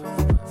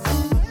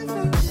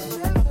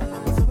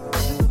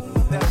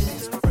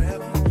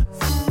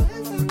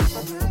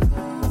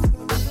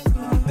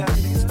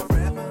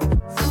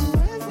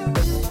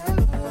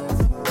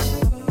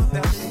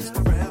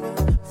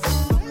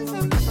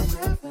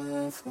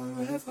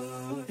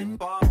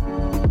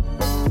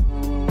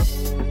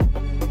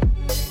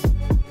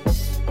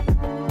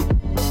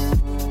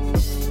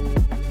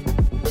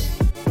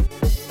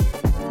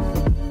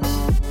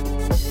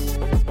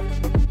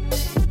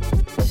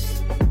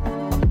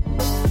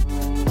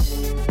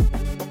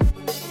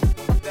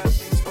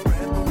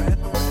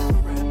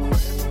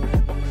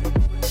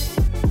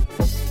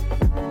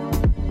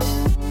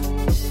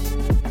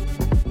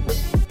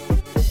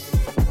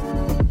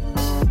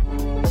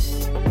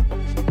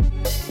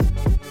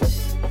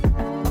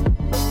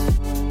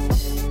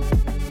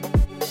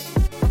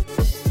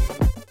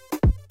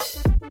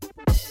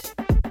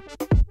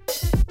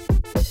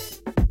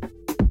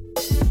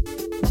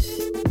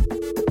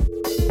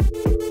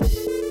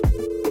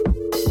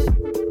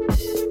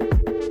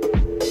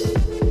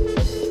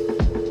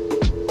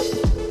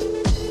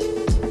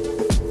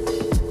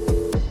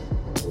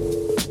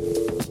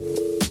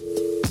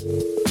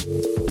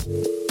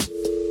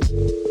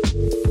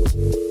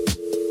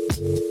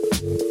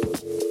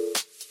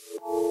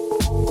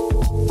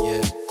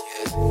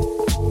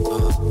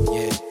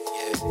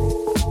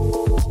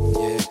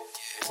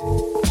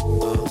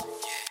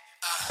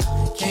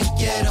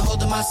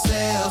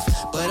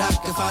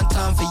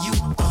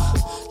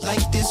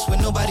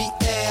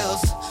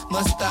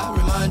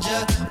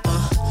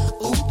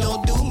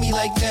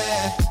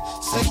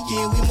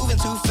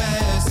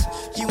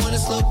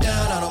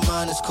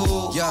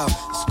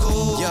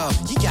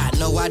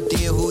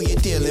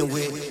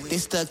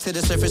 To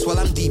the surface while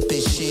I'm deep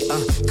as shit.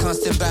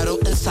 Constant battle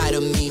inside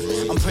of me.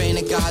 I'm praying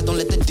to God, don't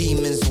let the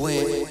demons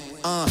win.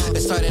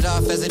 It started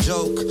off as a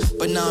joke,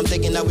 but now I'm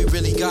thinking that we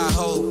really got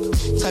hope.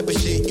 Type of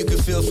shit you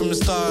could feel from the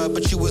start,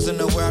 but you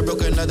wasn't aware I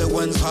broke another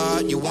one's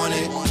heart. You want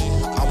it,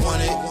 I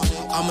want it.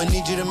 I'ma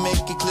need you to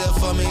make it clear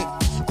for me.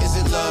 Is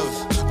it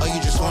love, or you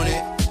just want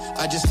it?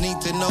 I just need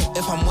to know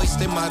if I'm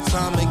wasting my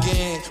time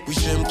again. We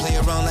shouldn't play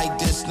around like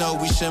this, no,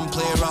 we shouldn't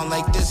play around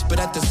like this. But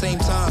at the same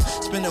time,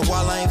 it's been a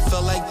while I ain't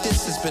felt like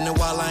this. It's been a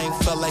while I ain't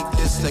felt like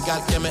this. So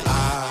goddammit,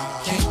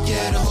 I can't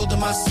get a hold of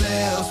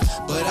myself,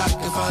 but I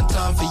can find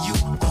time for you.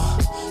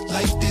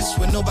 Like this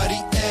with nobody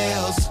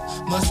else.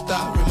 Must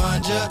I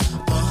remind ya?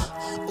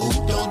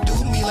 Ooh, don't do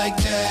me like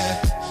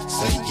that.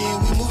 Say yeah,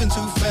 we moving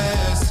too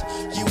fast.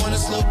 You wanna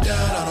slow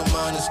down, I don't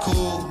mind, it's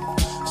cool.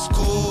 It's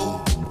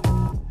cool.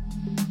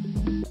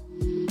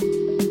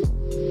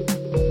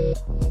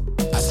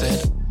 I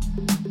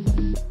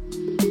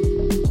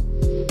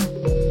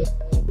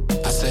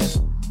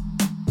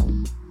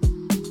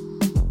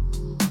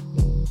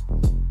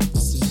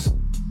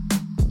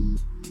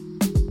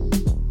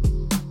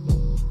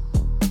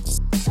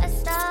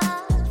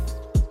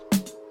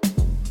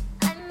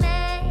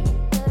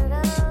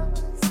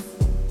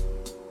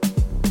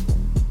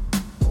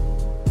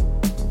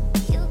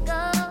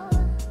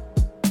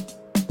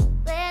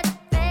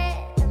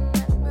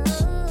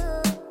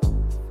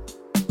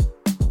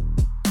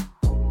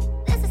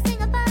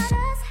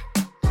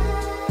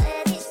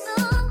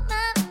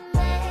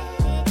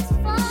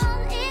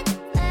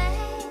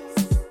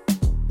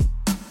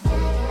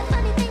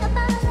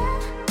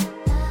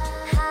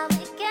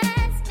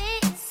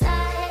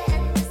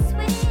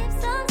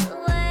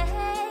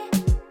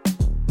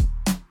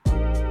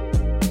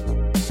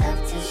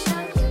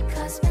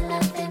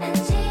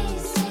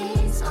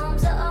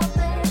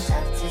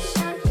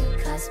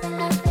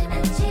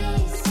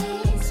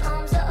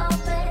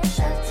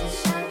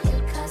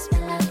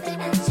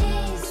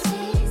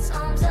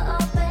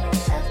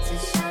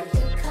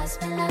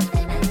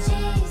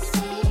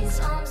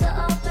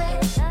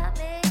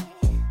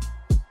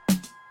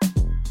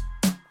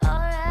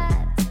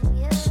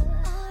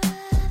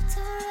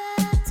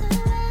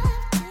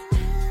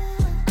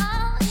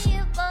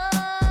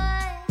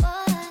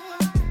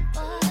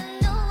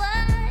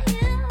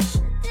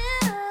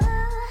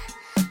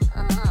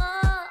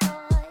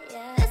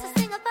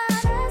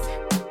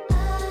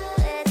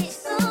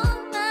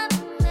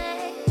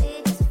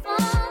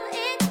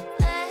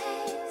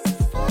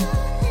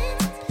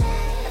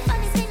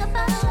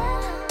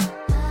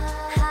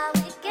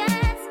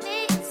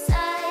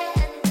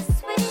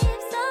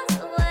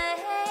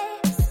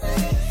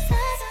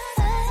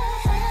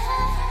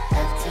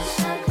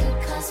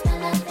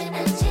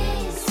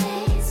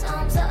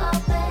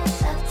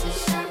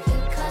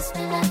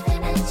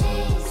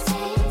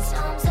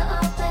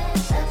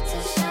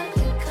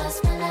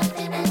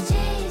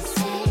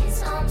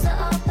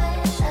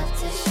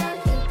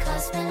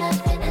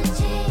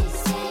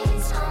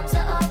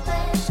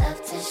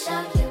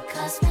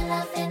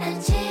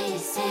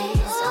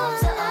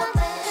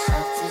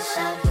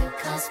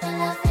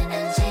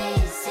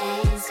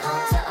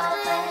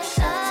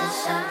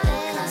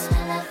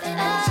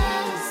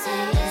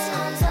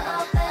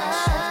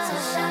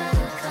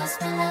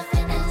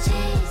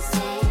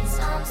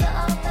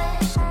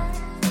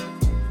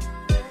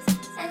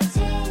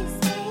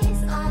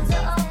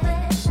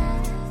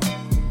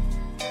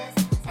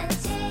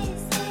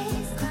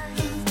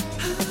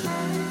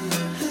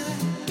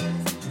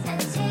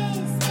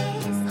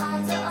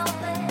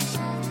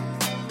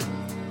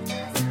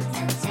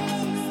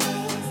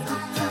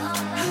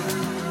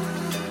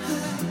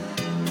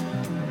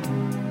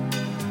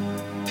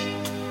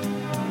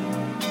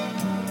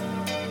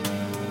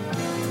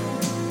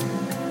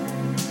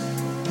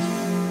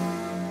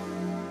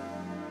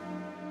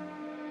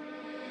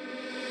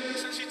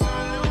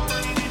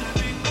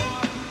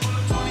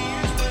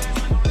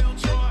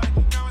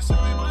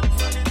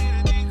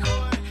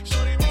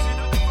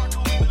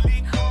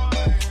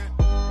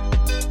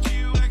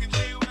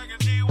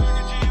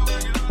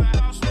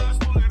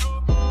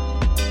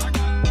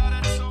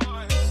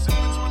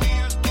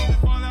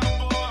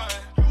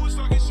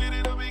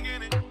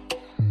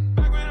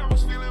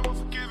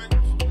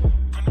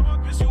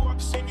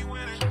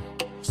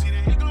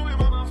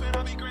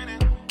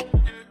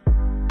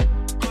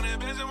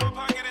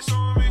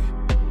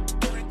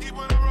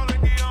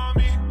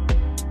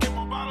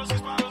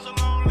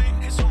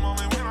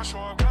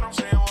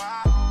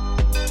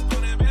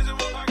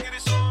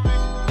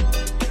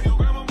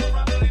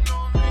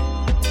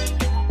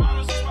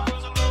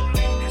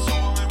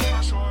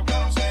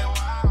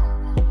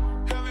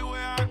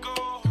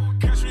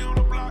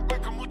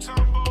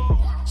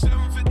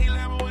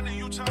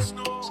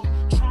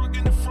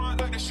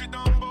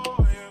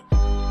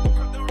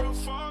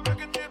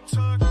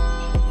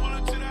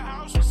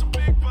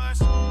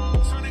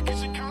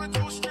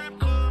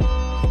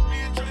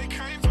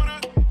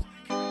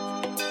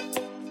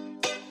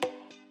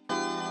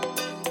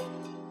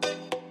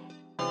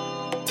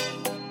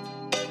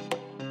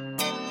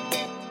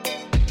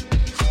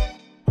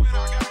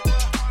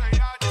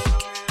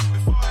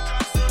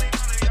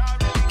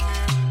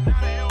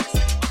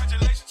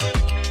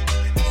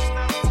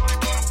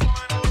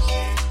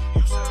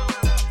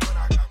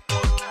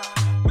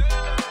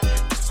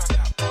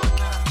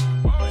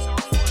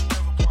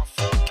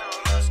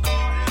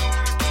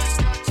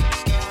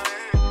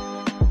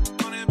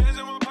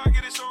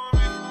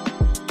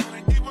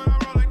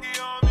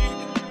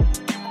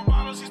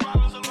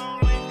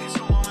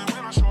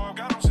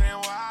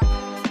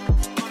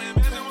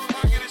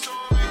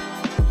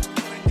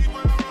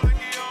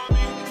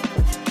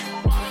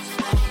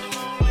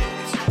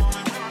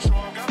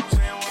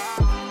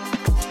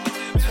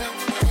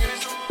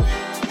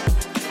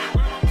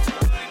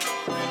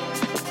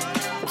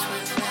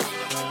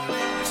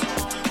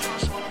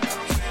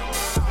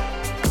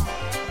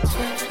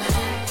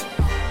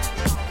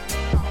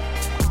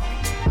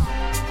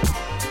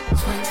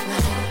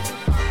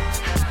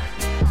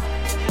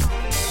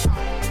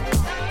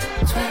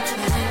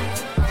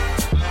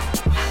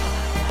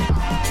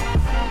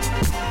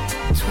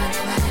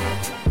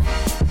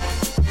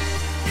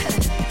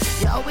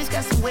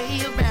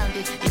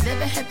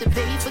to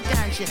pay for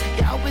ganja.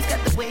 You always got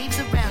the waves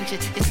around you.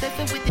 You're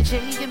surfing with the J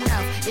in your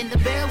mouth, in the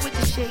barrel with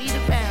the shade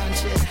around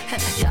you.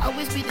 You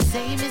always be the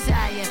same as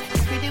I am.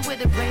 You're pretty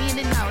with a brain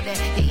and all that.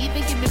 You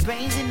even give me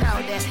brains and all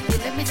that. You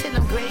let me till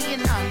I'm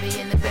graying on me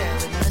in the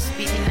barrel. It must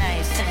be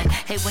nice.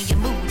 Hey, when your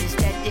mood is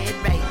that dead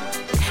right.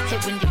 Hey,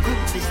 when your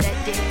groove is that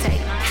dead tight.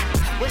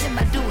 What am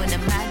I doing?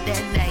 Am I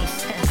that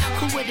nice?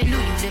 Who would've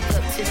knew you live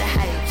up to the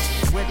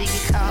hype? What do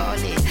you call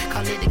it?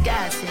 Call it a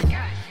godsend.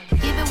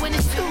 Even when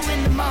it's 2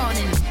 in the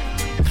morning,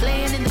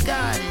 playing in the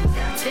garden,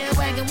 tail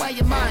wagging while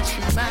you're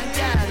marching. My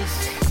God,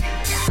 it's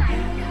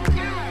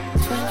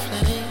twin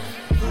flame.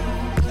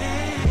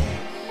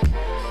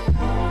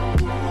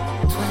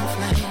 Twin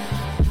flame.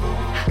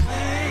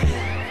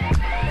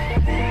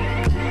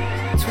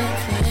 Twin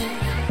flame.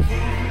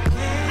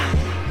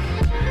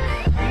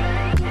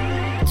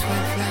 Twin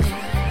flame.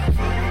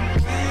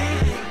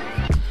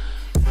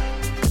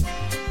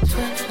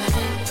 Twin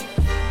flame.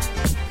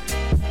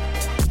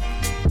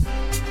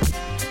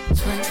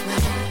 Twin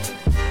flame.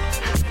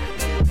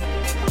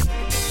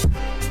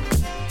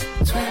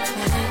 Twin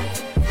flame.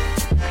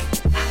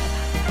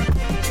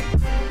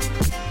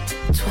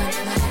 Twin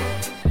flame.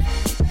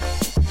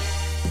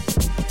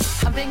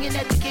 I'm banging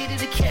at the gate of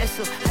the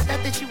castle. I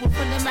thought that you were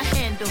pulling my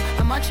handle.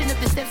 I'm marching up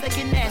the steps like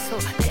an asshole.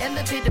 The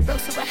elevator broke,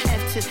 so I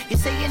have to. You're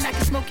saying I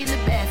can smoke in the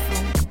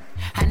bathroom.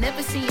 I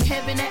never seen you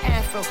having an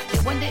afro.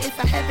 You wonder if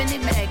I have any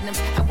magnums.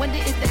 I wonder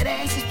if that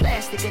ass is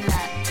plastic or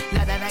not.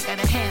 Now that I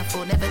got a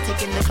handful, never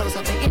taking the clothes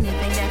off of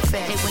anything that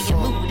fast. Hey, when your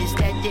mood is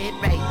that dead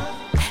right.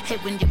 Hey,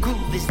 when your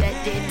groove is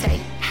that dead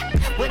tight.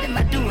 What am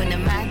I doing?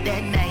 Am I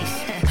that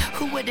nice?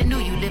 Who would've knew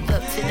you live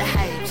up to the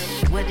hype?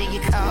 What do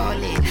you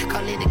call it?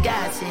 Call it a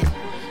godsend.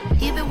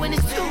 Even when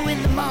it's 2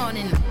 in the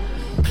morning,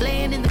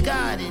 playing in the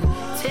garden,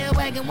 tail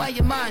wagging while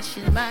you're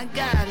marching. My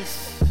God,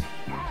 it's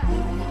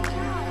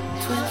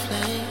twin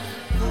flame.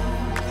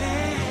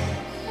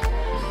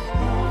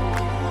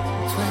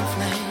 Twin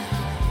flame.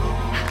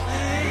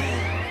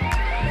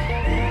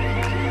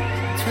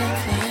 Twin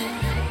flame. Twin flame.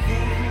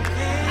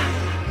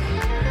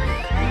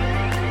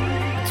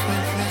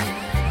 Twin flame.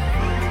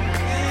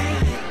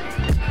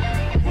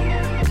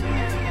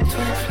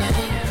 Twin flame. Twin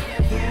flame.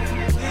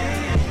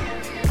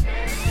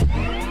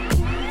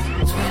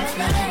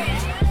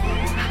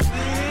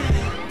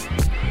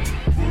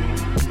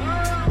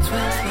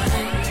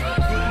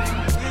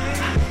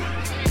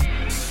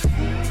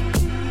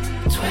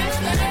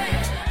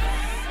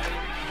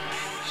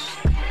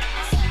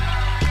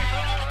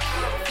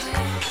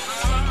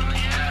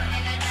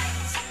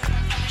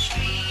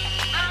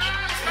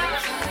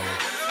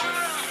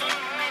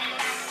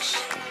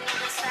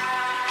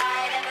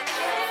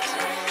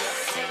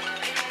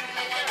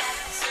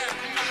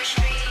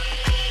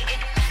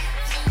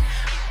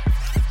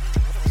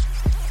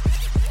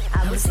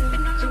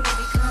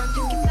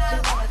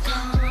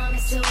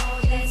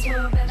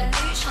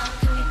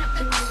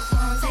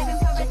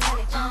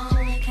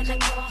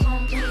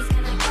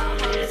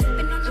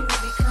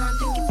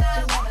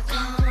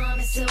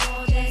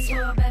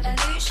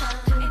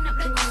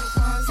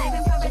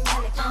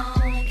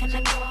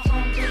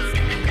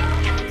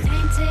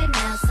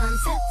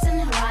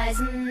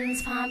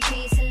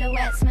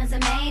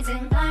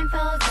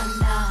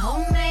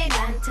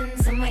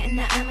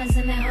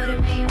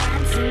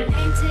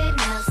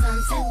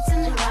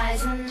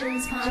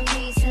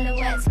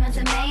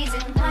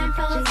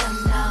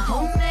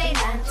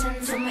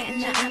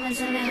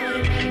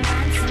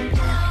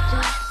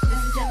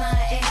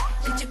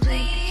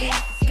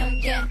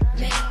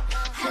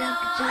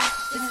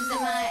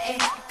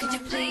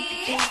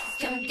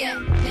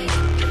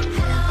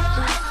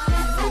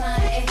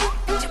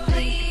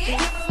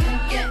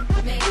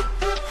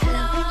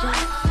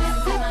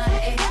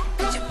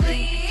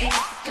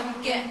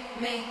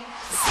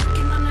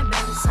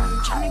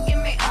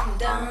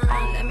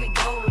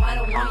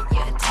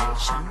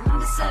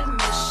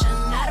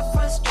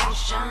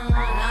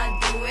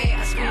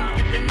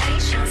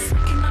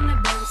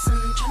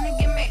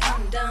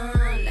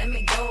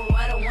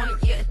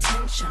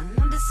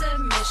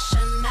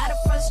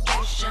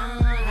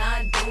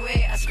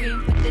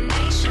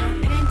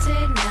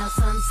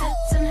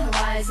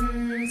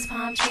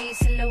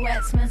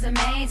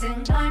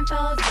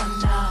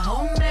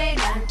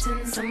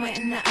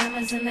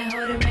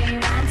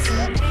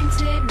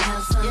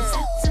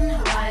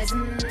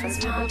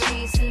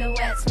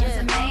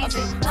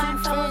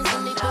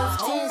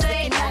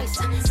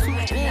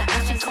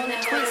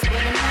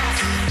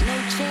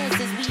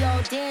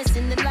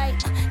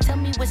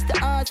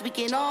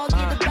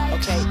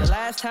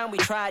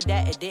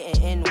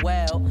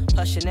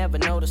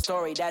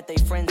 That they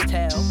friends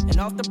tell. And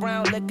off the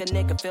brown liquor,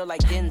 nigga feel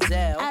like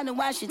Denzel. Out in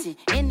Washington,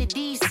 in the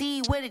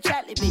DC with a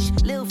chocolate bitch.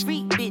 Lil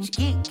freak bitch,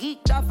 get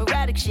geeked off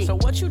erotic shit. So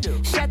what you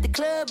do? Shut the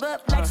club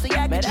up like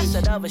Soyaga. Man, that's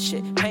another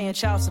shit. Paying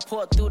child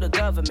support through the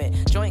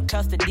government. Joint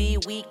custody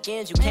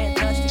weekends, you can't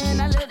touch the kid.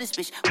 I love this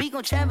bitch. We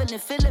gon' travel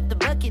and fill up the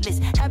bucket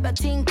list. How about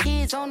 10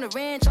 kids on the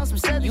ranch on some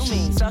southern shit? You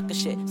mean sucker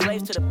shit.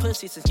 Slaves to the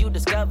pussy since you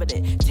discovered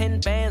it. 10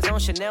 bands bands on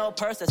Chanel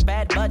purse, that's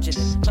bad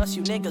budgeting. Plus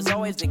you niggas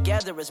always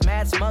together, it's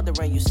mad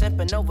smothering. You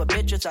simping over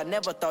bitches, I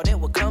never thought it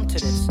would come to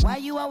this. Why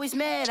you always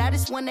mad? I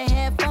just wanna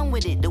have fun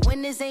with it. The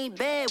winters ain't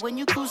bad when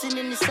you cruising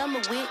in the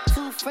summer with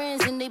 2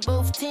 friends and they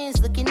both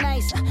 10s looking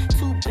nice.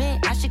 Too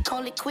bent, I should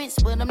call it quits,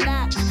 but I'm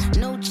not.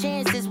 No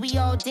chances, we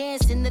all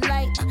dance in the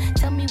light.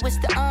 Tell me what's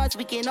the odds,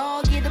 we can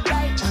all get a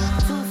bite.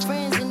 2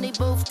 friends and they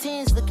both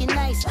 10s looking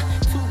nice.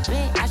 Too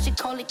bent, I should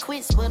call it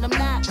quits, but I'm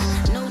not.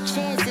 No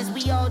chances,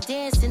 we all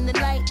dance in the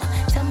light.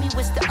 Tell me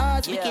what's the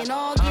odds, we can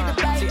all get a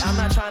bite. See, I'm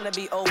not trying to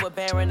be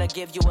overbearing or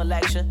give you a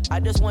lecture. I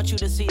just want you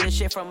to see this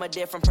shit from a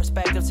different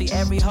perspective. See,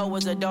 every hoe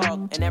is a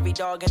dog, and every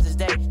dog has his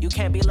day. You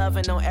can't be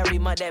loving on every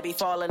mud that be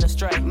falling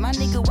astray. My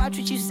nigga, watch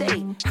what you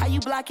say. How you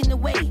blocking the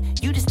way?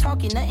 You just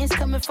talking, nothing's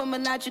coming from a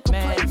logical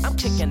place. I'm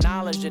kicking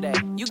knowledge today.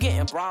 You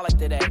getting brolic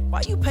today.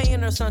 Why you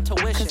paying her son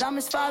tuition? Cause I'm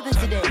his father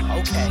today.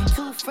 Okay.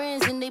 2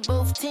 friends and they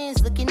both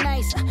 10s looking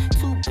nice.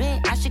 Too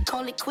bent, I should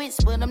call it quits,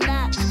 but I'm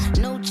not.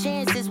 No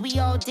chances, we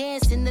all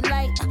dance in the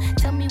light.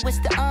 Tell me what's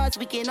the odds,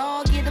 we can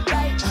all get a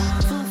bite.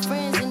 2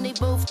 friends and they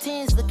both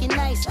 10s looking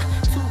nice.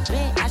 Too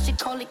bent, I should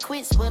call it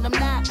quits, but I'm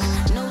not.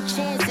 No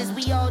chances,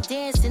 we all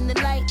dance in the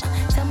light.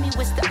 Tell me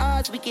what's the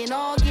odds, we can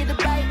all get a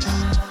bite.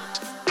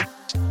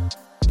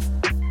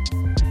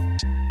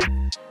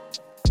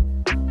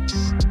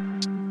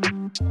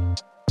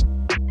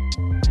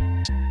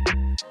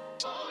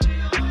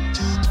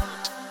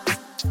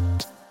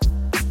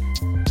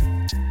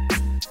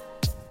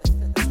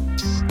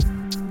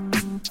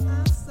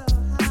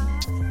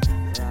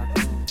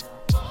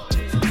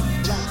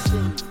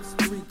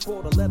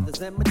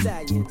 Leathers and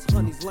medallions,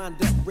 honeys lined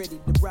up, ready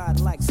to ride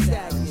like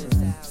stallions.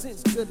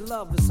 Since good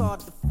love is hard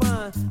to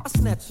find, I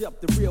snatch up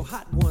the real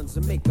hot ones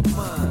and make them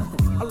mine.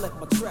 I let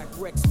my track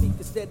wreck speak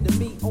instead to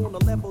me on a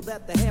level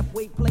that the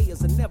halfway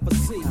players will never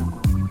see.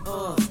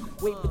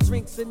 Wave the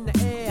drinks in the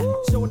air,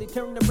 shorty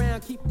turn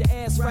around, keep the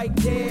ass right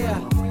there.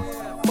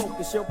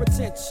 Focus your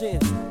attention,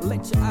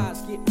 let your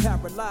eyes get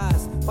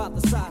paralyzed by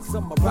the size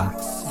of my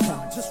rocks.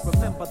 Just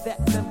remember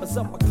that members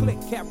of my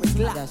clique carry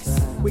glocks.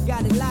 We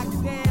got it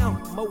locked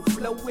down, mo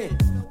flowing,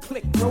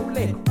 click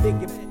rolling, big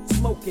and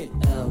smoking.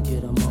 I'll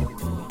get 'em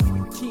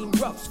open. Team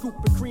rough,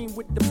 scooping cream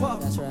with the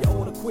puff. Right. You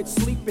oughta quit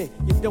sleeping,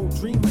 you don't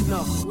dream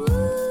enough. Ooh,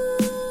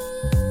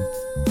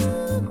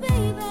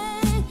 baby,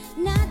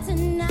 not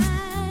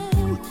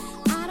tonight.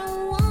 I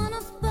don't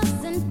wanna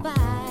fuss and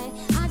fight.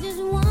 I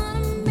just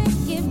wanna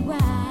make it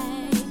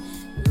right.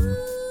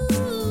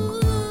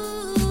 Ooh,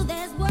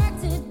 there's work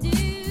to do.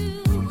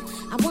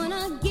 I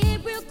wanna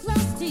get real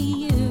close to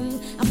you.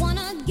 I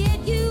wanna get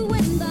you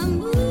in the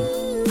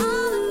mood.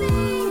 All the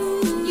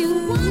things you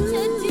want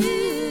to do.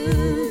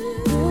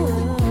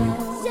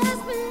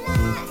 Just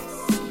relax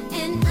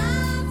and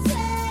I'll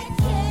take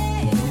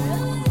care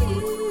of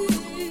you.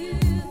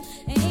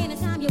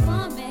 Anytime you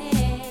want me,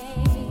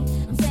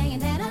 I'm saying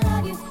that I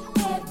love you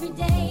every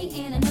day,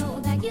 and I know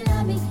that you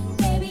love me,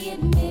 baby,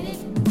 admit it.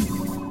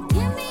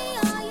 Give me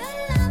all your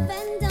love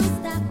and don't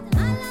stop.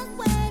 I love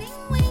waiting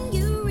when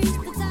you reach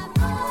the top.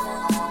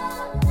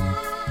 All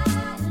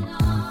night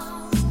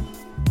long.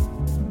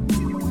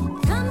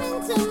 Come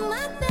into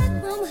my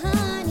bedroom,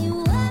 honey.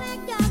 What I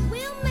got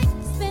will make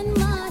you spend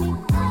money.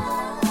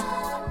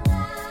 All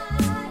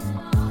night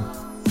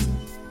long.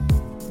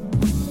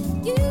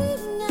 You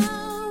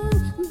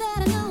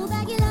know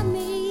that you love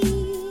me.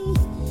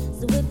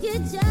 So if you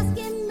just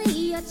give me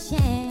a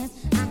chance,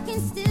 I can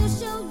still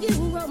show you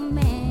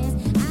romance.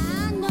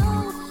 I know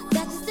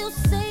that you still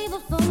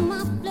savor for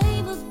my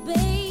flavor,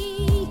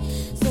 babe.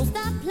 So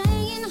stop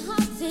playing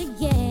hard to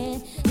get.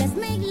 Let's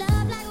make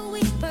love like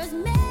we first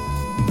met.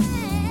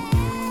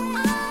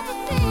 All the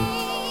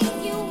things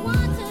you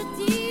want to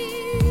do.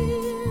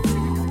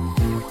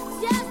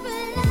 Just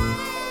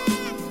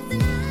relax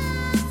and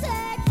I'll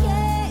take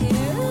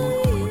care of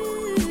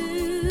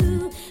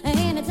you.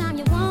 Anytime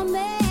you want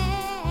me,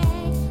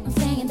 I'm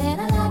saying that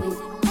I love you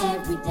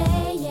every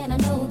day, and I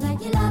know that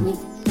you love me,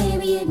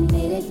 baby,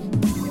 admit it.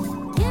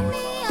 Give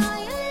me all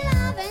your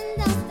love and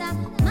don't stop.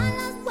 My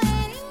love's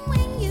waiting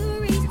when you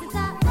reach the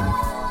top.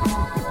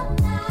 All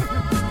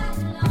night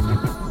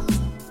long.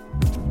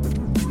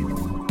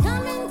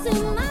 Come into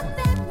my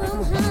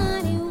bedroom,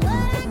 honey.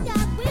 What I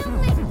got will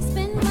make you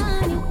spend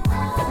money.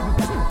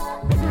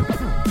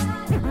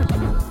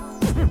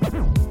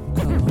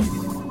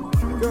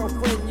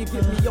 Girlfriend, you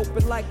get me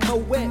open like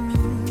Moet.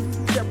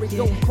 Cherry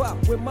don't pop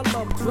when my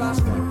love drops.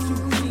 2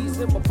 keys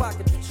in my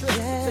pocket to trick.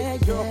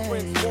 Take your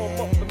girlfriends, warm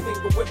up and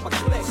mingle with my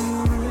clique.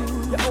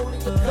 You're only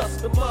a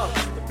customer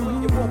when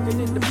you're walking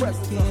in the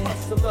presence of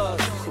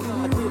hustlers.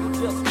 I did it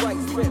just right,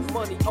 spent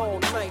money all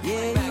night.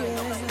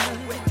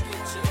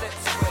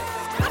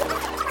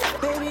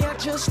 Baby, I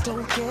just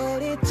don't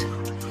get it.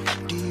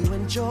 Do you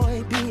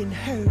enjoy being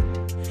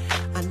hurt?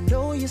 I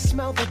know you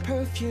smell the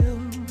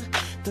perfume,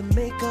 the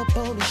makeup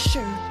on his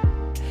shirt.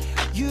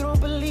 You don't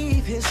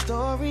believe his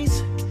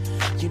stories.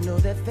 You know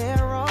that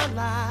there are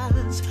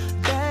lies.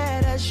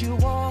 Bad as you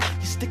are,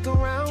 you stick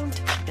around,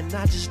 and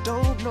I just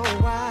don't know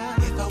why.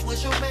 If I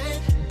was your man,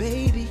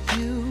 baby,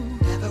 you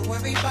never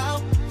worry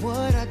about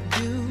what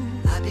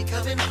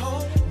coming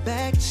home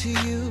back to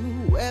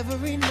you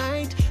every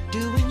night,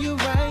 doing you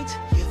right.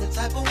 You're the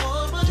type of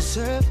woman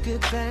deserve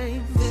good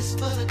things. This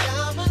full of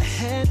diamonds, a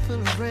head full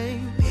of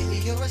rain.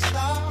 Baby, you're a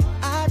star.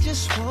 I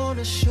just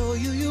wanna show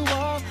you you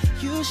are.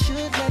 You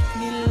should let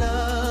me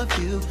love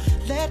you.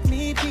 Let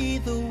me be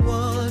the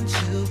one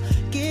to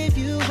give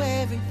you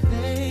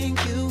everything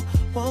you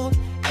want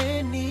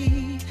and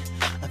need.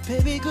 A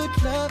baby, good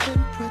love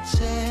and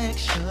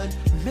protection.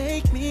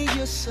 Make me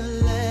your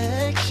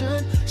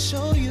selection.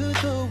 Show you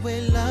the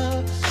way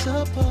love's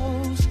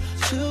supposed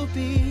to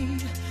be.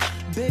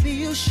 Baby,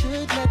 you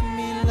should let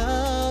me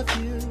love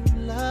you,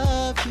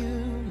 love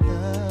you,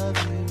 love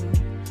you,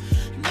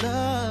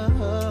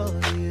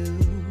 love you.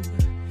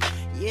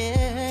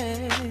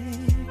 Yeah.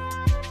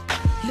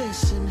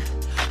 Listen,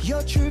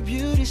 your true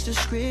beauty's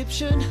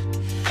description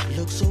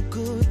looks so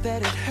good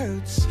that it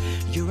hurts.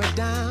 You're a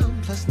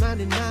dime plus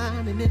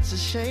 99 and it's a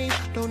shame.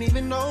 Don't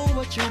even know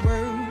what you're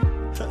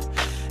worth.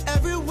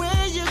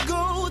 Everywhere you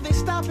go, they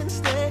stop and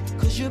stare,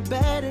 cause you're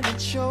bad and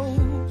it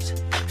shows.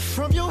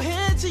 From your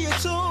head to your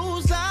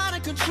toes, out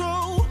of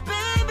control.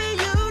 Baby,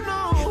 you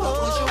know. If I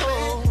was your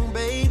man,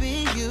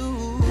 baby, you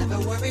never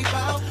worry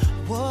about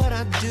what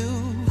I do.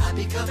 I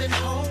be coming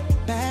home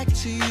back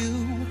to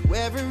you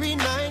every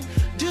night,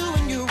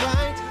 doing you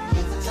right.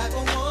 You're the type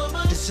of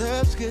woman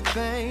deserves good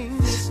things.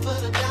 This full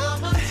of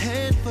diamonds, a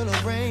handful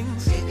of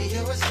rings. Baby,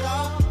 you're a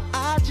star.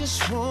 I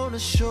just wanna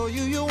show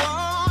you you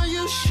are.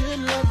 You should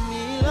let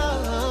me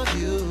love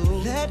you.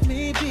 Let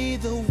me be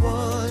the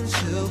one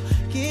to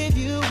give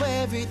you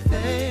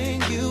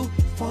everything you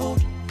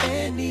want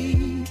and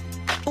need.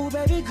 Oh,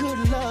 baby, good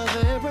love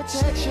and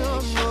protection.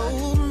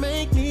 Oh,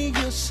 make me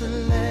your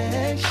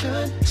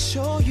selection.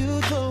 Show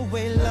you the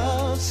way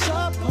love's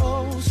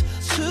supposed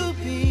to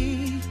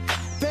be.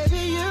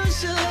 Baby, you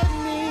should let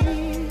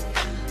me.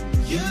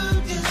 You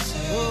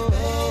deserve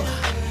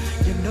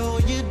better. You know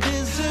you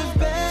deserve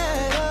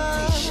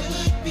better. We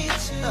should be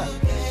together,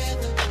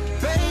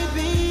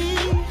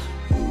 baby.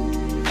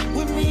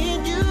 With me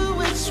and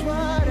you, it's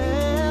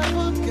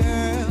whatever,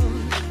 girl.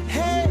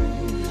 Hey,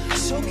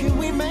 so can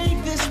we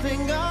make this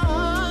thing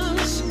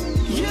ours?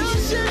 You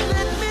should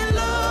let me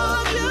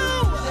love you.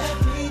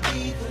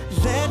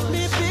 Let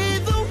me be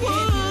the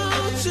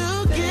one to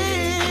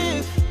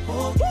give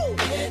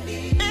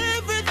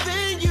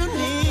everything you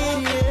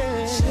need.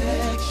 Yeah.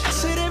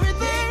 Said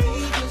everything.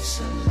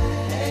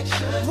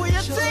 Will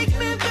you take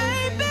me,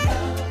 baby?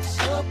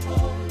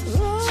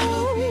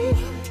 Ooh,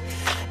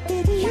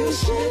 baby, you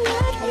should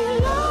let me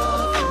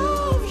love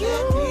you.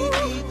 Let me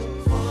be the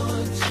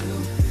one to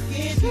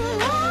give you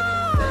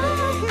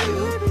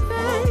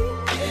everything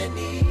you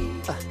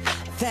need.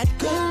 That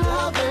good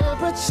love and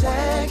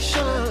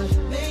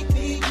protection. Make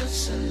me your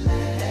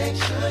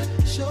selection.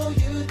 Show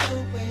you the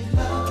way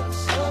love's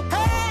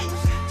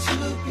supposed to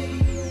be.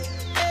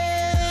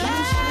 You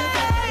should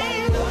let me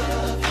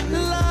love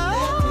you.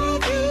 Let me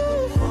be the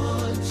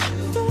one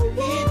to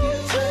give you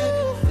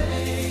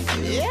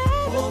everything you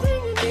want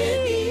and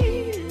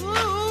need.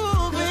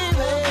 Ooh,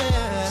 baby.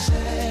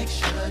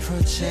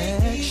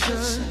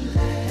 Protection.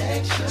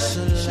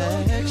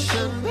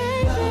 Selection,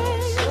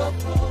 baby.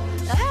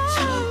 Supposed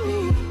to be.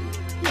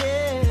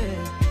 Yeah.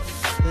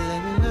 Let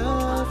me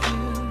love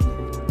you.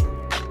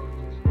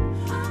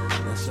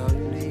 That's all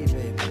you need,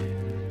 baby.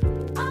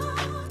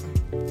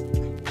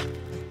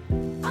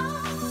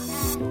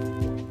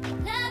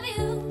 Love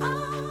you,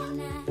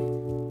 and I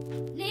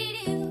need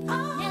you,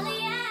 Nelly.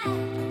 I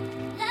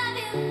love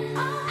you, I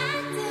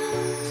do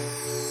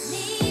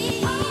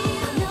need you.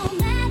 No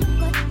matter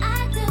what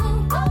I do,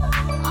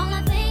 all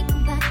I think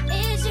about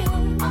is you.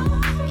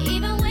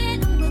 Even when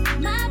I'm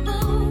with my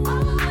boo,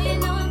 you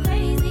know I'm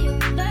crazy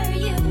over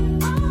you.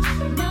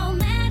 No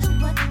matter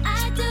what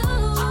I do,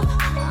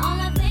 all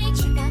I think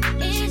about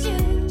is you.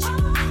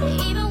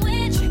 Even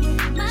when I'm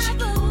with my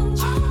boo,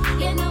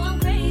 you know I'm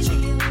crazy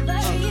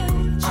over you.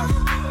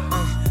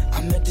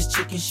 I met this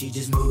chick and she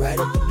just moved right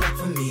up the block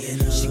for me.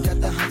 And she got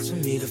the hots for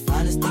me, the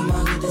finest thing my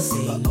hood has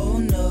seen. But oh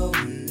no,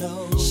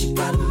 no, she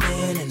got a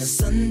man and a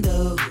son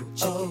though.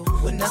 Oh,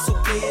 but that's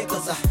okay,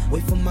 cause I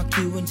wait for my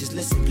cue and just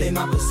listen, play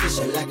my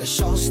position like a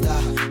show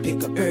star.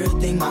 Pick up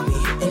everything, mommy,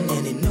 and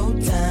then in no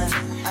time,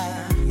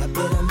 I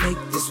better make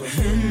this with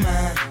her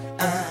mine.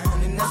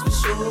 And that's for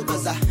sure,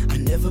 cause I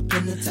never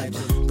been the type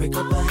to break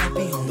up a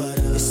happy home. But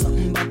it's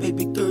something about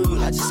baby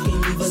girl, I just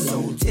can't leave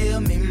alone.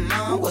 Tell me,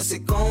 mom, what's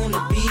it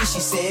gonna be? She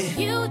said,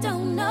 You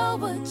don't know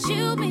what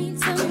you mean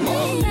to Come me.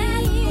 on.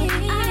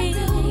 I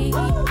do.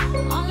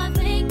 All I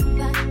think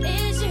about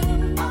is you.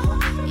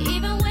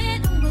 Even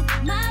when I'm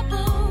with my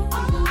boo,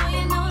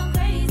 you know I'm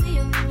crazy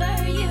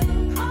over you.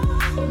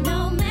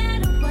 No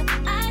matter what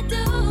I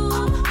do,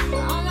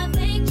 all I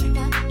think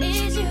about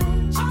is you.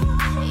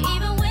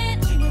 Even when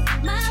I'm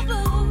with my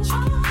boo,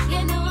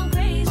 you know I'm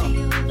crazy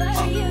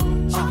over you.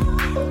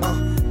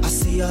 I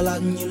see all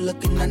out and you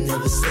looking, I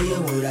never say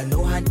a word. I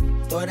know how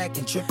thought I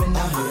can trip and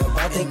I heard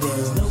about that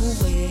girl. No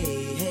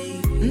way,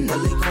 hey,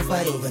 Nelly gon'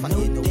 fight over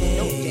no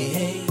day,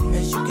 hey.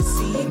 as you can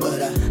see.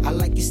 But I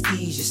like your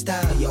steez, your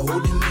style, your whole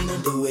demeanor,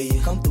 the way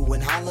you come through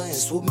and holler and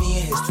swoop me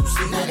in his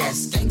two-seater. Now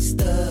that's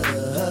gangsta,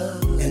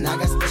 and I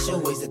got special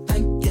ways to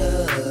thank ya.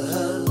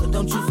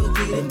 Don't you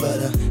forget it, but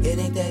it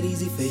ain't that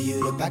easy for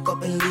you to back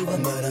up and leave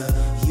him. But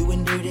you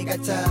and Dirty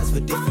got ties for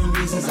different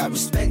reasons. I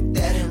respect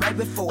that. And right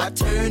before I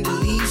turned to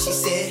leave, she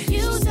said,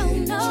 you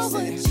don't know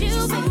what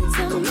you've been to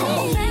me. Come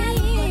on. I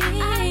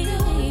do.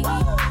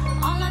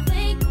 All I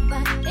think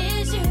about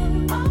is you.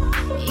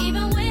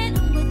 Even when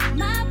I'm with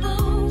my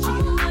boo,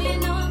 oh, you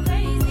know I'm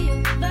crazy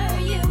over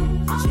you.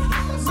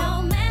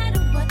 No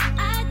matter what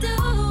I do,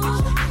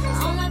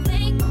 all I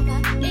think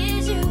about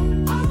is you.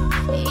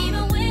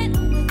 Even when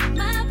I'm with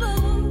my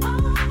boo,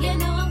 you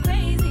know I'm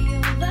crazy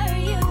over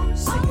you.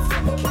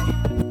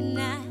 And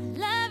I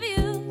love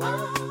you,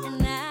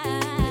 and I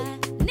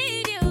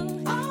need you.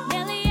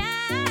 Nelly, I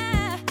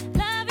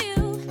love you,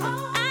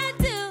 I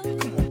do.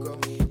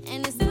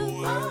 And it's you,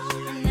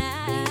 and I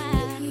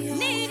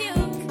need you.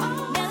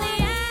 Nelly,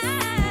 I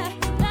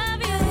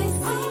love you,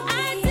 I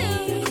do.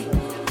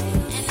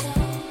 And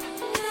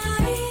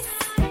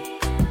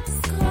it's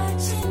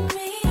scorching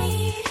me.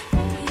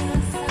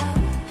 You're so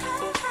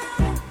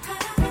hot.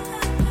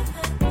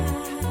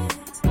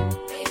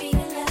 Baby,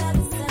 your love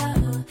is so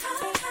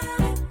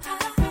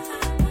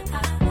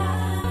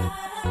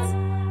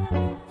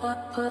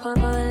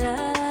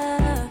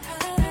love.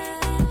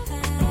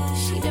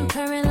 She been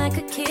purring like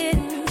a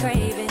kitten,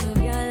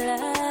 craving your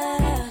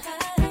love.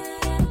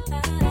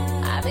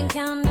 I've been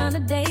counting on the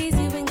days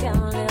you've been gone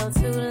a little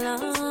too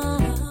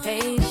long.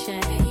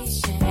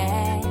 Patience,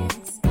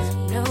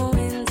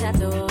 knowing that's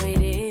the way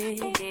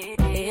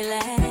it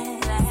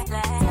lasts.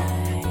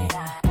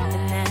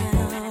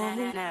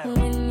 And now,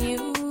 when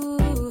you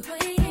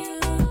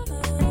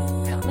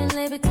come and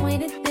lay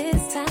between it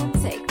this time,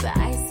 take the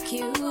ice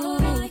cube.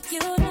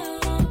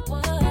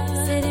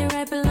 Sitting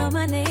right below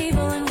my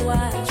navel and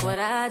watch what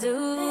I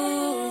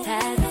do.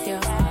 That's your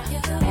ass.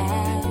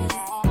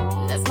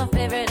 That's my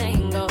favorite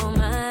angle.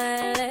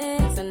 My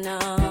legs are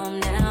numb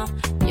now.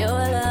 Your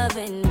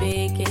loving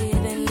be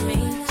giving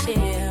me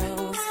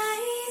chills.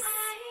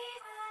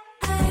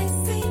 I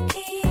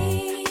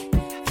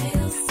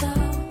feels so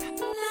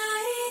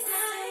nice,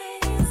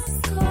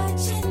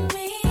 scorching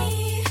me.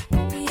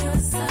 You're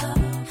so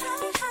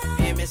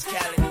Yeah, Miss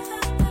Kelly.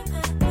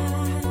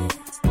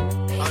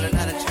 On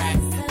another track.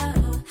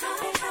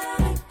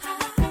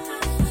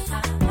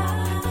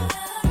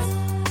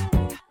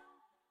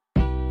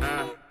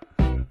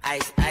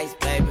 Ice, ice,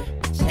 baby.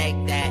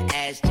 Shake that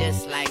ass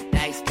just like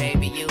dice,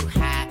 baby. You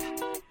hot,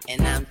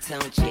 and I'm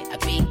Tunchi. I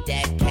beat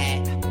that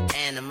cat.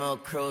 Animal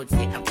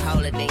cruelty. I'm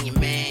colder than your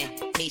man.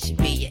 He should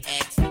be your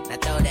ex. Now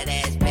throw that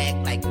ass back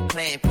like we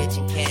playing pitch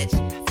and catch.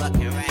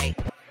 Fucking right.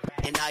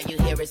 And all you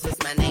hear is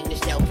just my name, the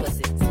show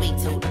pussy. Sweet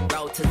tooth,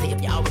 roll to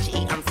if you always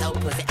eat, I'm so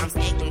pussy. I'm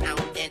skating on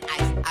thin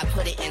ice. I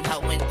put it in her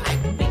windpipe.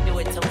 We do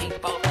it till we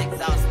both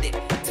exhausted.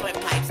 Twin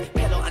pipes,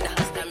 pillow under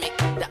her stomach.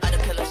 The other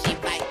pillow she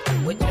bite.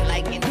 Would you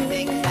like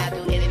anything? 'Cause I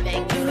do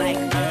anything you like.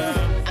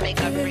 I make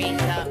her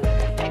freeze up,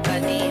 make her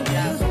knees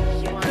up.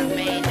 She want a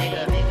main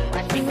nigga.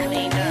 Watch me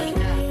clean up.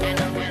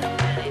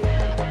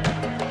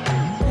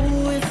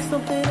 Ooh, it's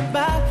something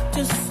about,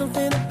 just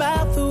something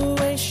about the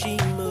way she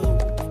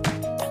moves.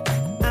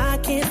 I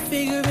can't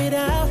figure it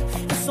out.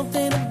 It's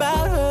something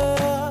about her.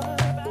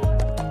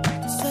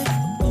 Say,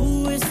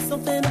 ooh, it's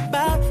something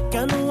about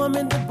kind of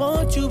woman that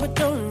wants you but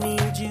don't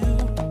need you.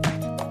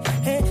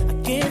 Hey, I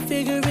can't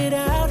figure it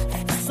out.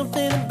 It's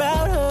something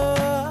about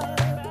her.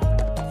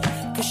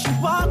 'Cause she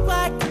walk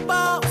like a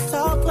boss,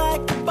 talk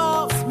like a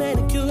boss.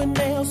 Manicure and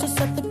nails, just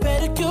set the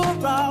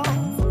pedicure off.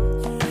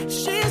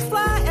 She's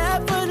fly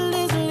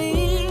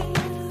effortlessly,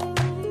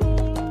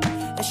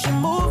 and she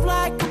move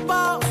like a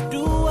boss.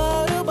 Do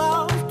what a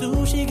boss do.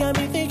 She got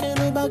me thinking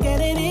about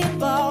getting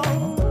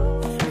involved.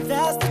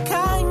 That's the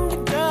kind of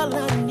girl I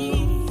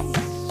need.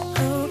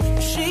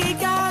 She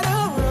got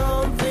her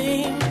own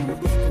thing.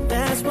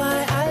 That's why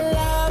I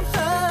love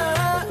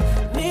her.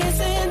 Miss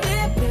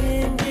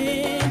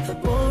Independent,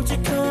 won't you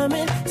come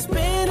and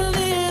spend a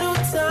little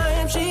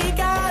time? She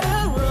got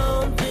her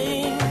own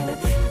thing.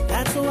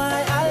 That's why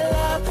I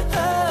love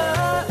her.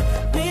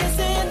 Miss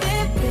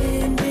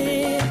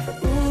Independent,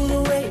 ooh, the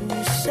way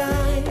you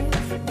shine.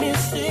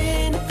 Miss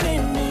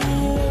Independent,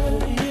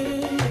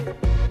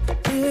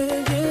 yeah,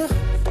 yeah,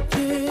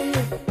 yeah,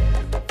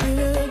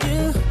 yeah,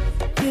 yeah,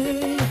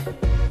 yeah,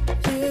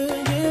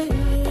 yeah, yeah.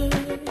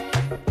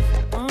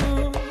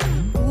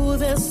 Ooh,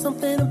 there's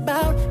something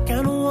about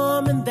kind of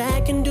woman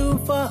that can do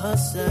for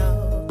herself.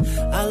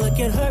 I look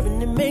at her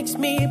and it makes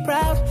me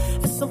proud.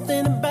 There's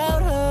something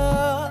about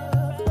her.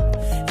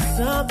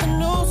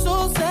 Something oh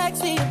so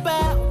sexy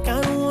about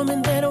kind of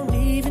woman that don't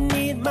even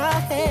need my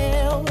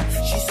help.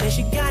 She says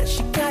she got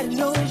it,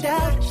 no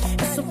doubt.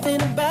 There's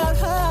something about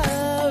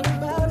her.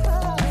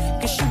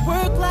 'Cause she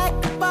work like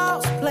a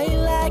boss, play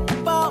like a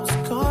boss.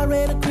 Car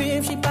and a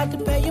crib, she bout to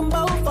pay them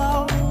both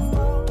off.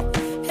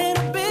 And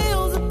her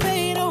bills are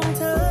paid on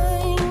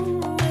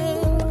time.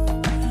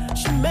 Yeah.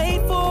 She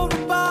made for a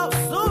boss,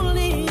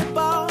 only a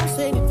boss.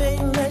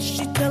 Anything less, she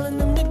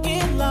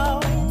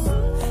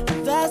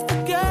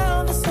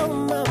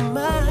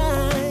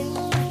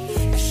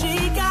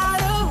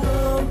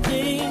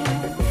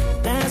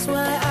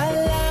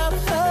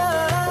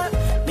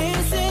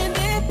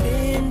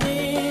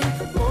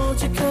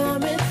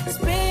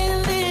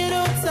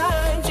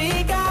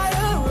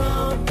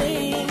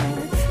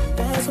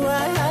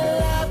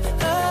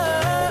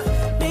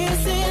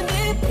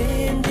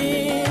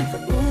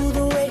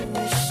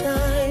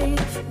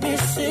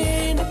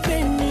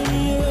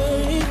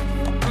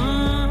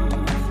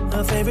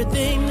favorite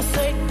thing to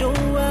say,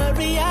 don't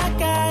worry, I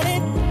got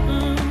it.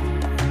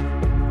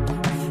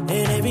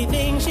 And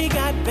everything she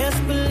got, best